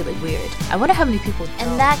 That'd be really weird. I wonder how many people.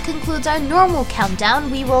 And that concludes our normal countdown.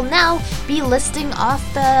 We will now be listing off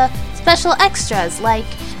the special extras like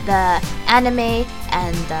the anime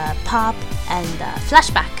and the pop and the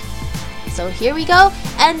flashback. So here we go,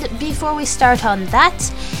 and before we start on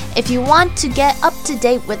that, if you want to get up to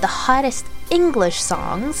date with the hottest English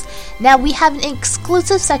songs, now we have an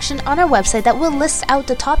exclusive section on our website that will list out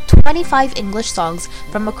the top 25 English songs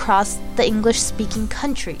from across the English-speaking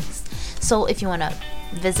countries. So if you want to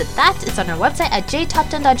visit that, it's on our website at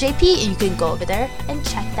jtop10.jp, and you can go over there and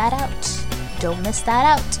check that out. Don't miss that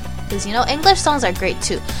out. Because, you know, English songs are great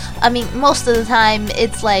too. I mean, most of the time,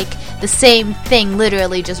 it's like the same thing,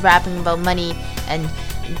 literally just rapping about money and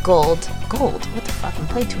gold. Gold? What the fuck? I'm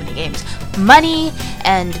playing too many games. Money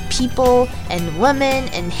and people and women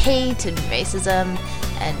and hate and racism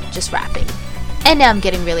and just rapping. And now I'm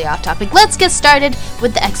getting really off topic. Let's get started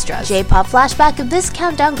with the extras. J-pop flashback of this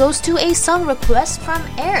countdown goes to a song request from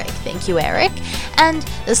Eric. Thank you, Eric. And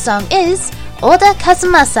the song is Oda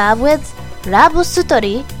Kazumasa with Love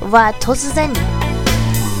Story wa Tozuzen ni.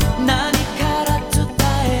 何から伝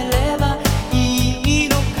えればいい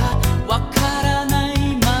のかわからない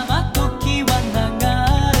まま時は流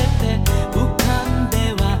れて浮かんで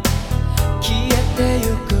は消えてゆ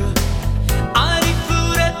くありふ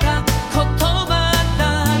れた言葉だ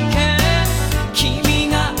け君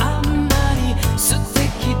があんまり素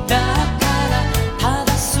敵だからただ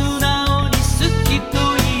素直に好きと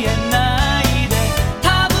言えないで多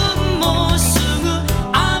分もうすぐ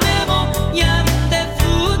雨も止んで二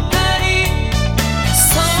人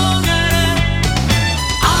そうがれ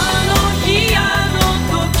あの日あの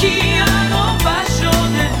時あの場所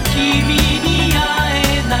で君に会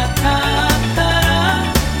えなかったら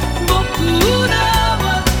僕らは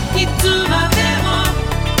いつまでも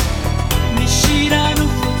見知らぬ二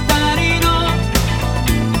人の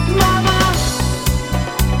まま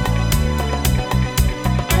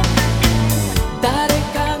誰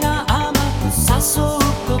かが甘く誘う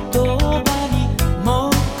言葉にも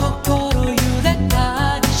う心揺れた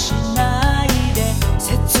りしないで切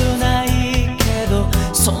ないけど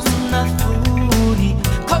そんな風に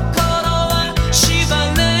心は縛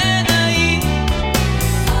れない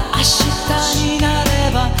明日になれ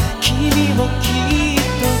ば君をきっ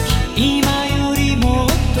と今よりもっ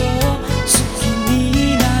と好き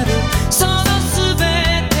になるその全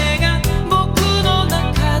てが僕の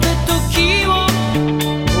中で時を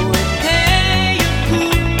超えてゆく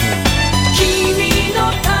君の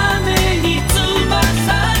ために翼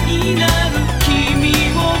になる君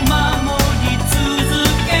を守り続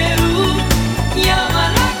ける柔ら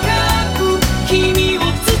かく君を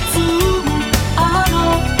包むあの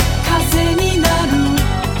風になる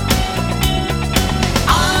あ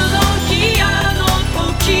の日あの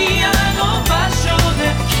時あの場所で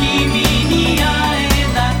君に会え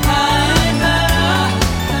なかったら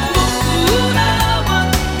僕らは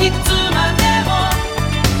いつまでも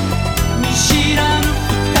見知らぬ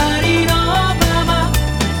二人のまま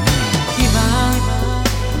今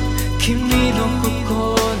君の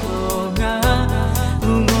心が動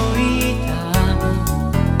いた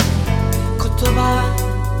言葉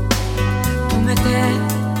止めて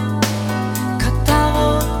肩を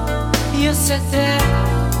寄せて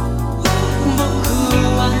僕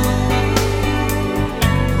は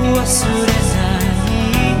忘れない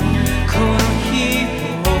この日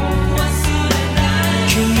を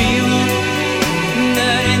君を誰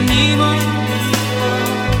にも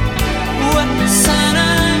渡さな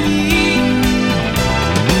い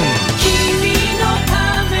君のた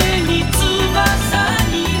めに翼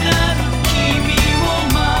になる君を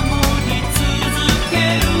守り続け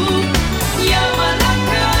る柔ら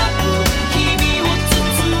かく君を包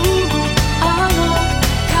むあの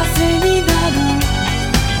風になる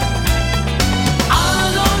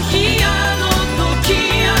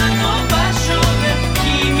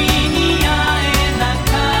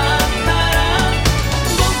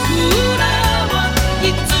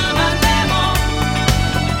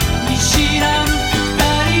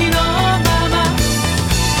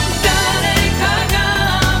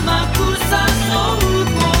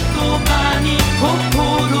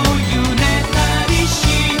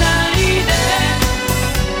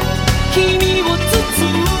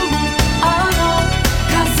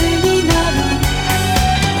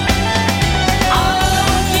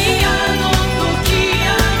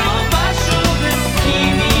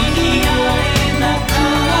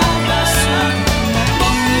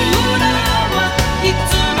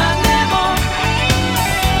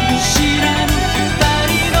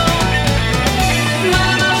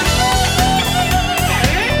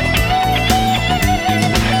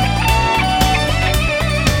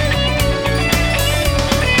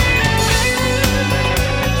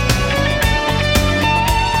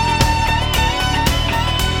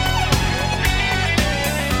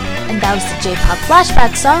that was the J-pop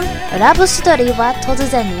flashback song Love Story wa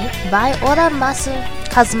Tozuzeni by Oramasu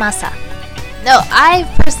Kazumasa. No, I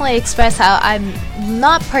personally express how I'm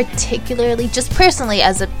not particularly, just personally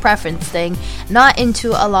as a preference thing, not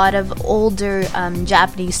into a lot of older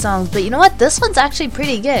Japanese songs. But you know what? This one's actually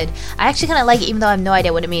pretty good. I actually kind of like it, even though I have no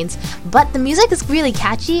idea what it means. But the music is really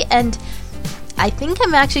catchy, and I think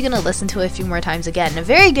I'm actually going to listen to it a few more times again. A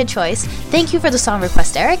very good choice. Thank you for the song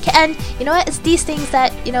request, Eric. And you know what? It's these things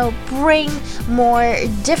that, bring more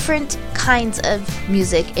different kinds of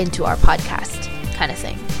music into our podcast kind of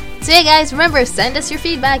thing. So yeah, guys, remember, send us your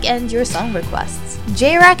feedback and your song requests.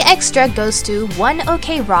 J-Rock Extra goes to One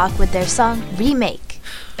OK Rock with their song Remake.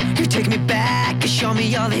 You take me back, you show me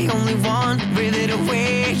you're the only one. Reel it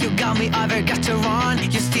away, you got me, I've got to run.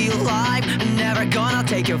 You're still alive, I'm never gonna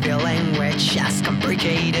take your feeling, we're just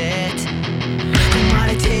complicated. 生ま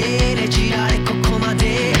れてねじられここま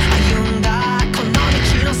で歩んだこの道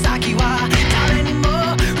の先は誰にも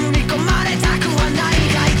踏み込まれたくはない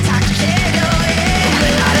がいたけど止め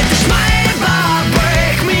られてしまえば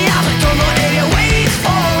Break me up どのエリア Wait for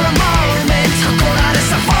a moment こられ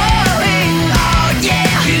さ Falling out Yeah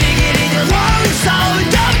ギリギリで Long zone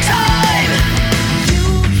Dark time You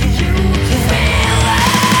can feel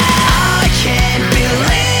it I can't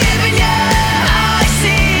believe in you I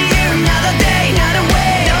see you another day another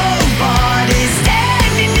way Nobody's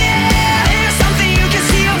standing there There's something you can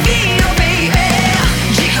see or feel baby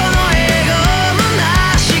自己のエゴも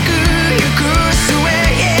なしくゆく末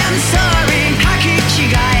Yeah I'm sorry 履き違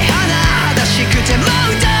い甚だしくて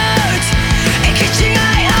Moved out 行き違い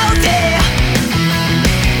out there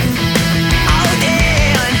out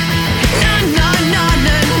there No no no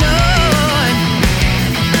no no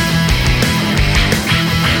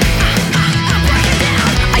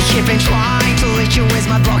I keep been trying to reach you with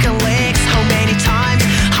my broken legs How many times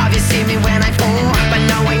have you seen me when I fall But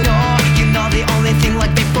now I know you're not the only thing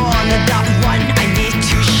like before Not that one I need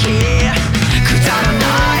to share くだらな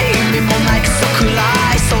い意味もないクソくら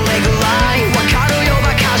いそれぐらいわかるよ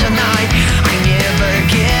バカじゃない I never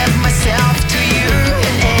give myself to you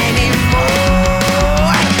anymore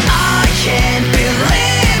I can't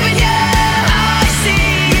believe in you I see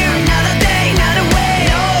you another day another way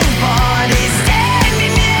Nobody's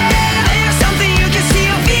standing there There's something you can see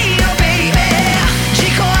or feel baby 自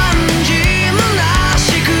己暗示もな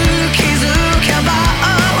しく気づけば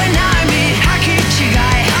When I meet 履き違い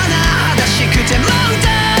甚だしくて Moved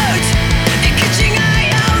out 行き違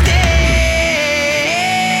い out there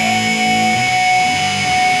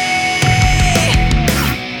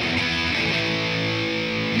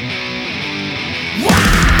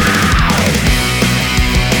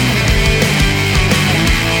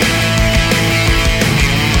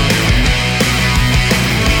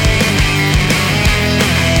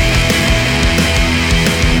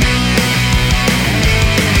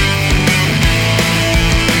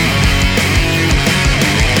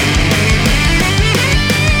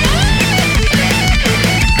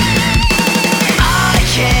I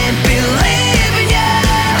can't believe in you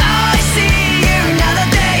I see you another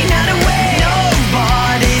day another way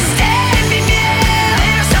Nobody's standing there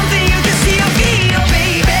There's something you can see or feel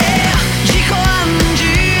baby 自己暗示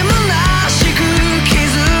もなしく気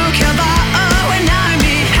づけば When I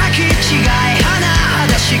meet 履き違い甚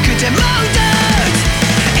だしくて Moved out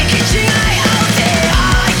行き違い out there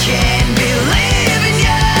I can't believe in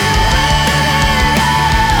you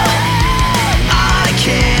I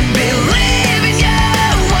can't believe in you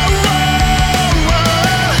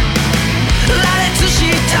羅列し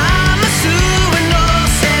た無数の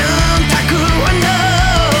選択は No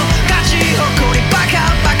勝ち誇りバカ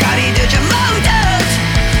ばかりでじゃ Moved out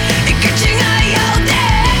行き違い out there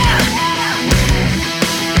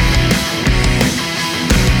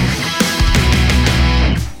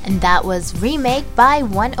And that was Remake by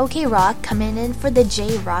One OK Rock coming in for the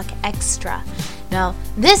J-Rock Extra. Now,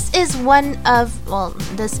 this is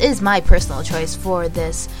this is my personal choice for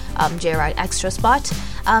this J-Rock Extra spot.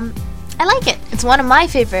 I like it. It's one of my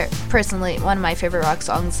favorite rock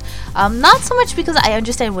songs. Not so much because I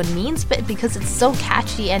understand what it means, but because it's so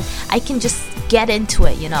catchy and I can just get into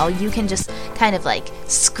it, You can just kind of like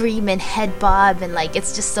scream and head bob and like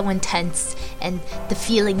it's just so intense and the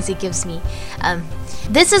feelings it gives me.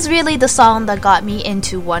 This is really the song that got me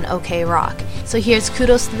into One OK Rock. So here's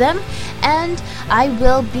kudos to them, and I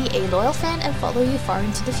will be a loyal fan and follow you far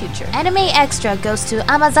into the future. Anime Extra goes to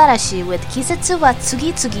Amazarashi with 季節は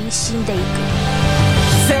次々死んでいく。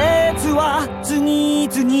季節は次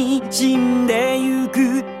々死んでゆ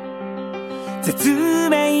く絶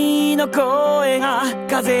命の声が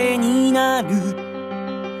風になる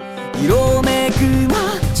色めく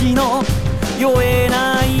街の酔え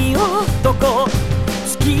ない夜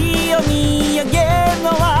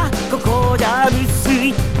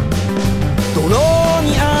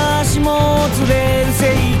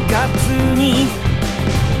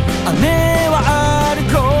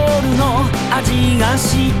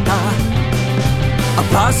したア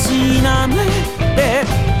パシナメで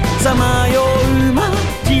さまよう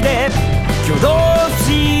街で挙動不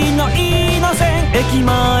審のイノセン駅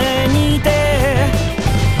前にて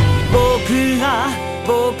僕が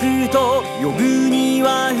僕と呼ぶに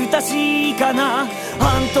は不確かな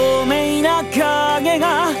半透明な影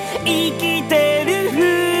が生きてる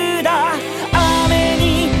風だ雨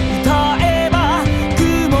に歌えば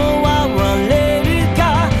雲は割れるか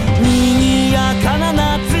賑やかな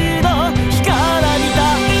夏の干からびた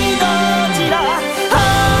命だ背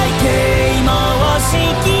景回し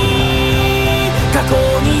き過去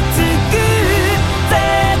に作る絶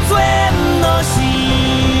縁の詩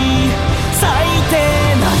最低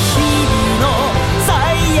な日々の最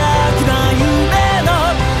悪な夢の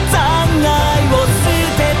残骸を捨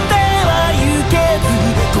てては行けず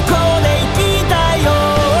ここで生きたよ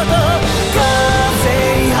と風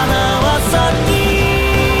花は咲き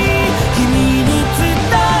君に伝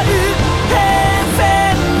る平然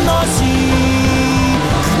の詩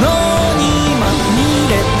苦悩にまみ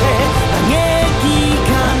れて嘆き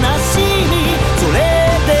悲しみそれ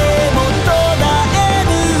でも途絶え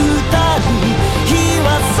ぬ歌に日は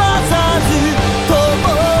ささずとも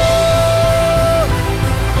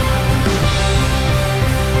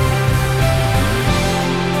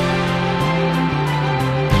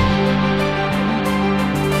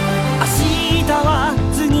明日は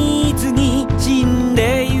次々死ん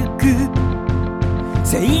でゆく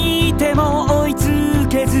せいても追いつ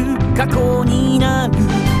けず過去になる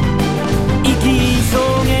生き急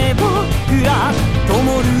げ僕ら灯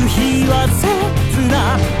る日は切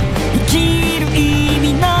な生きる意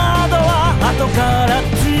味などは後から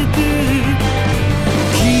作る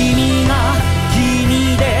君が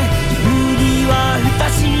君でいるには不確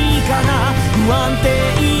かな不安定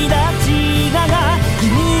な自我が君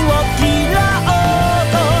を嫌おう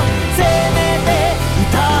とせめて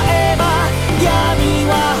歌えば闇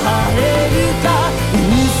は晴れるか許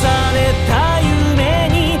された夢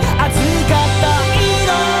に預かった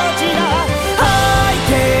命だ背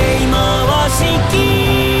景回しき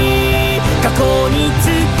過去に作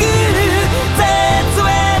る絶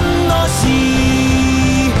縁の詩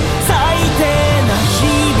最低な日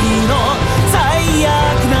々の最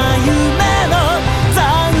悪な夢の残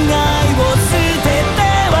骸を捨てて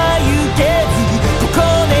は行けずここ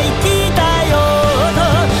で生きたよと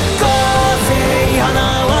個性花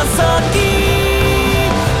は咲き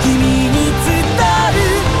君に伝る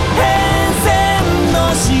変遷の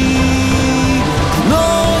詩苦悩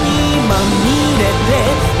にまみれて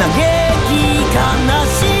嘆き悲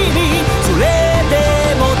しみそれで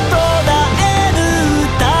も途絶えぬ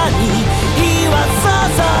歌に日はさ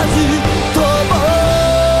さずとも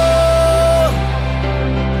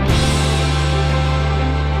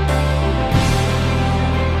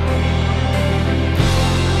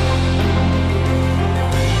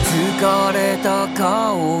疲れた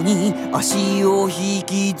顔に足を引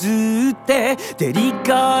きずって照り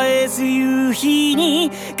返す夕日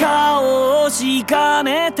に顔をしか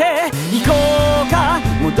めて行こうか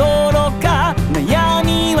戻ろうか悩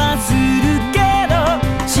みはするけど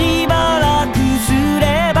しばらくす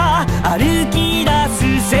れば歩き出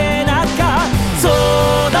す背中そう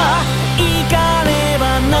だ行かね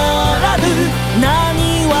ばならぬ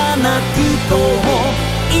何はなくとも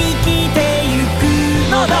生きてゆく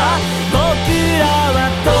のだ僕らは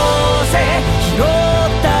どうせ拾っ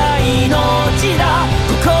た命だ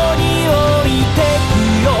ここに置いてく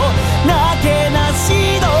よなけな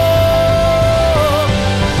しの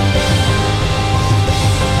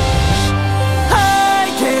背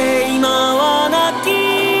景今はなき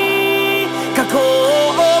過去を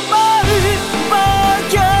奪う暴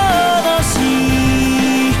挙の詩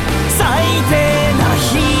最低な日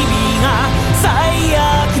々が最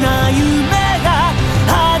悪な夢が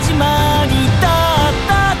始まりだっ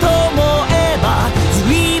たと思えば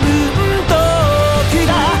随分遠く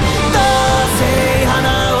だどうせ花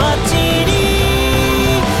は散り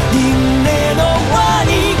輪廻の輪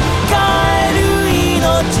に帰る命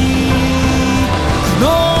苦悩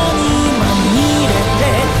にまみれて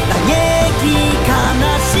嘆き悲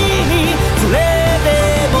しみそれで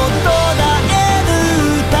も途絶えぬ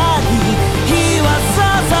歌に日はさ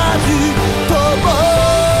さずとも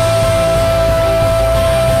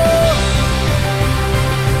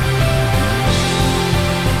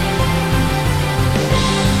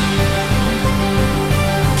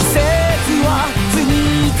季節は次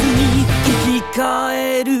々生き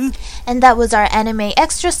返る And that was our anime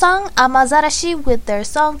extra song, Amazarashi, with their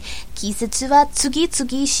song Kisetsu wa Tsugi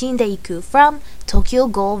Tsugi Shindeiku from Tokyo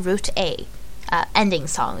Ghoul Route A. ending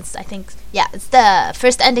songs. I think, yeah, it's the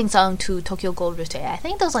first ending song to Tokyo Ghoul Route. I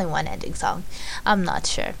think there's only one ending song. I'm not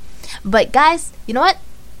sure. But guys, you know what?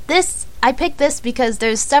 I picked this because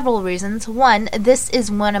there's several reasons. One, this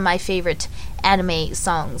is one of my favorite anime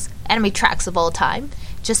tracks of all time,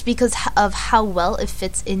 just because of how well it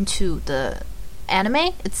fits into the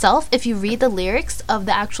anime itself. If you read the lyrics of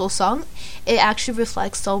the actual song, it actually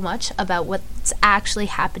reflects so much about what's actually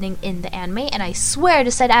happening in the anime, and I swear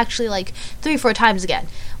to said actually like 3-4 times again.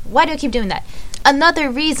 Why do I keep doing that?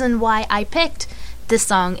 Another reason why I picked this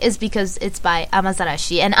song is because it's by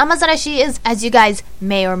Amazarashi, and Amazarashi is, as you guys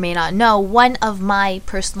may or may not know, one of my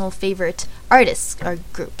personal favorite artists or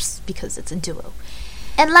groups because it's a duo.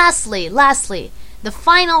 And lastly, the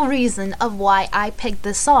final reason of why I picked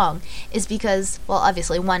this song is because, well,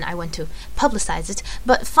 obviously, one, I want to publicize it,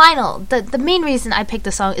 but the main reason I picked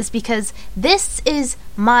the song is because this is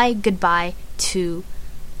my goodbye to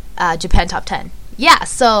Japan Top 10. Yeah,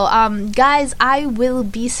 so, guys, I will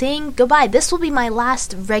be saying goodbye. This will be my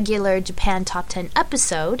last regular Japan Top 10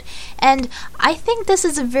 episode, and I think this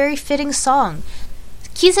is a very fitting song.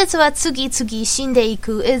 Kisetsu wa tsugi tsugi shinde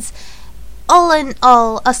iku is all in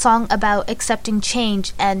all a song about accepting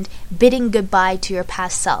change and bidding goodbye to your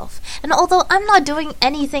past self. And although I'm not doing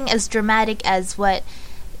anything as dramatic as what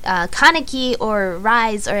Kaneki or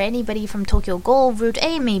Rise or anybody from Tokyo Ghoul Route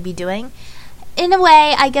A may be doing, in a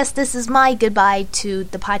way, I guess this is my goodbye to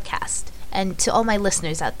the podcast and to all my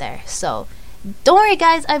listeners out there. So, don't worry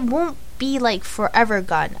guys, I won't be like forever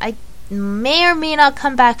gone. I may or may not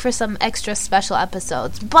come back for some extra special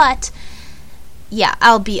episodes, but yeah,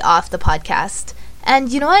 I'll be off the podcast.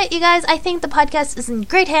 And you know what, you guys? I think the podcast is in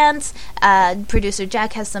great hands. Producer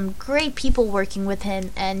Jack has some great people working with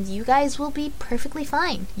him, and you guys will be perfectly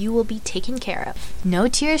fine. You will be taken care of. No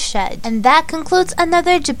tears shed. And that concludes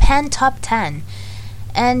another Japan Top 10.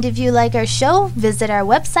 And if you like our show, visit our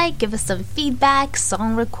website, give us some feedback,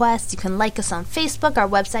 song requests. You can like us on Facebook. Our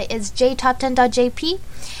website is jtop10.jp.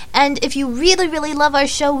 And if you really, really love our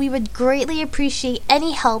show, we would greatly appreciate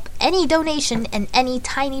any help, any donation, and any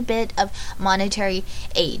tiny bit of monetary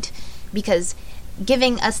aid. Because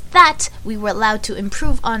giving us that, we were allowed to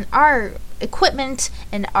improve on our equipment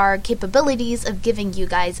and our capabilities of giving you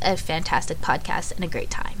guys a fantastic podcast and a great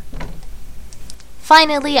time.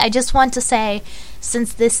 Finally, I just want to say,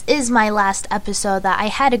 since this is my last episode, that I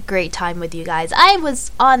had a great time with you guys. I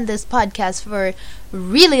was on this podcast for a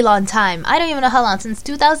really long time. I don't even know how long, since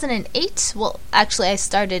 2008? Well, actually, I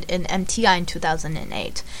started in MTI in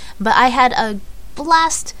 2008. But I had a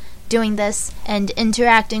blast doing this and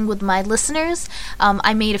interacting with my listeners.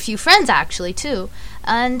 I made a few friends, actually, too.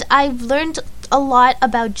 And I've learned a lot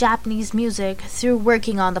about Japanese music through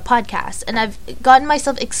working on the podcast, and I've gotten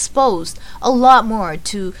myself exposed a lot more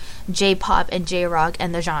to J-pop and J-rock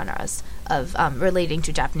and the genres of relating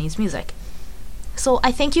to Japanese music. So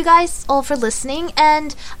I thank you guys all for listening,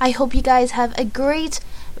 and I hope you guys have a great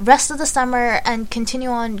rest of the summer and continue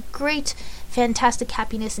on great, fantastic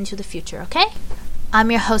happiness into the future, okay? I'm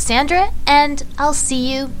your host, Sandra, and I'll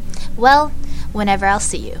see you, well, whenever I'll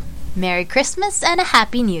see you. Merry Christmas and a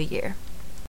Happy New Year.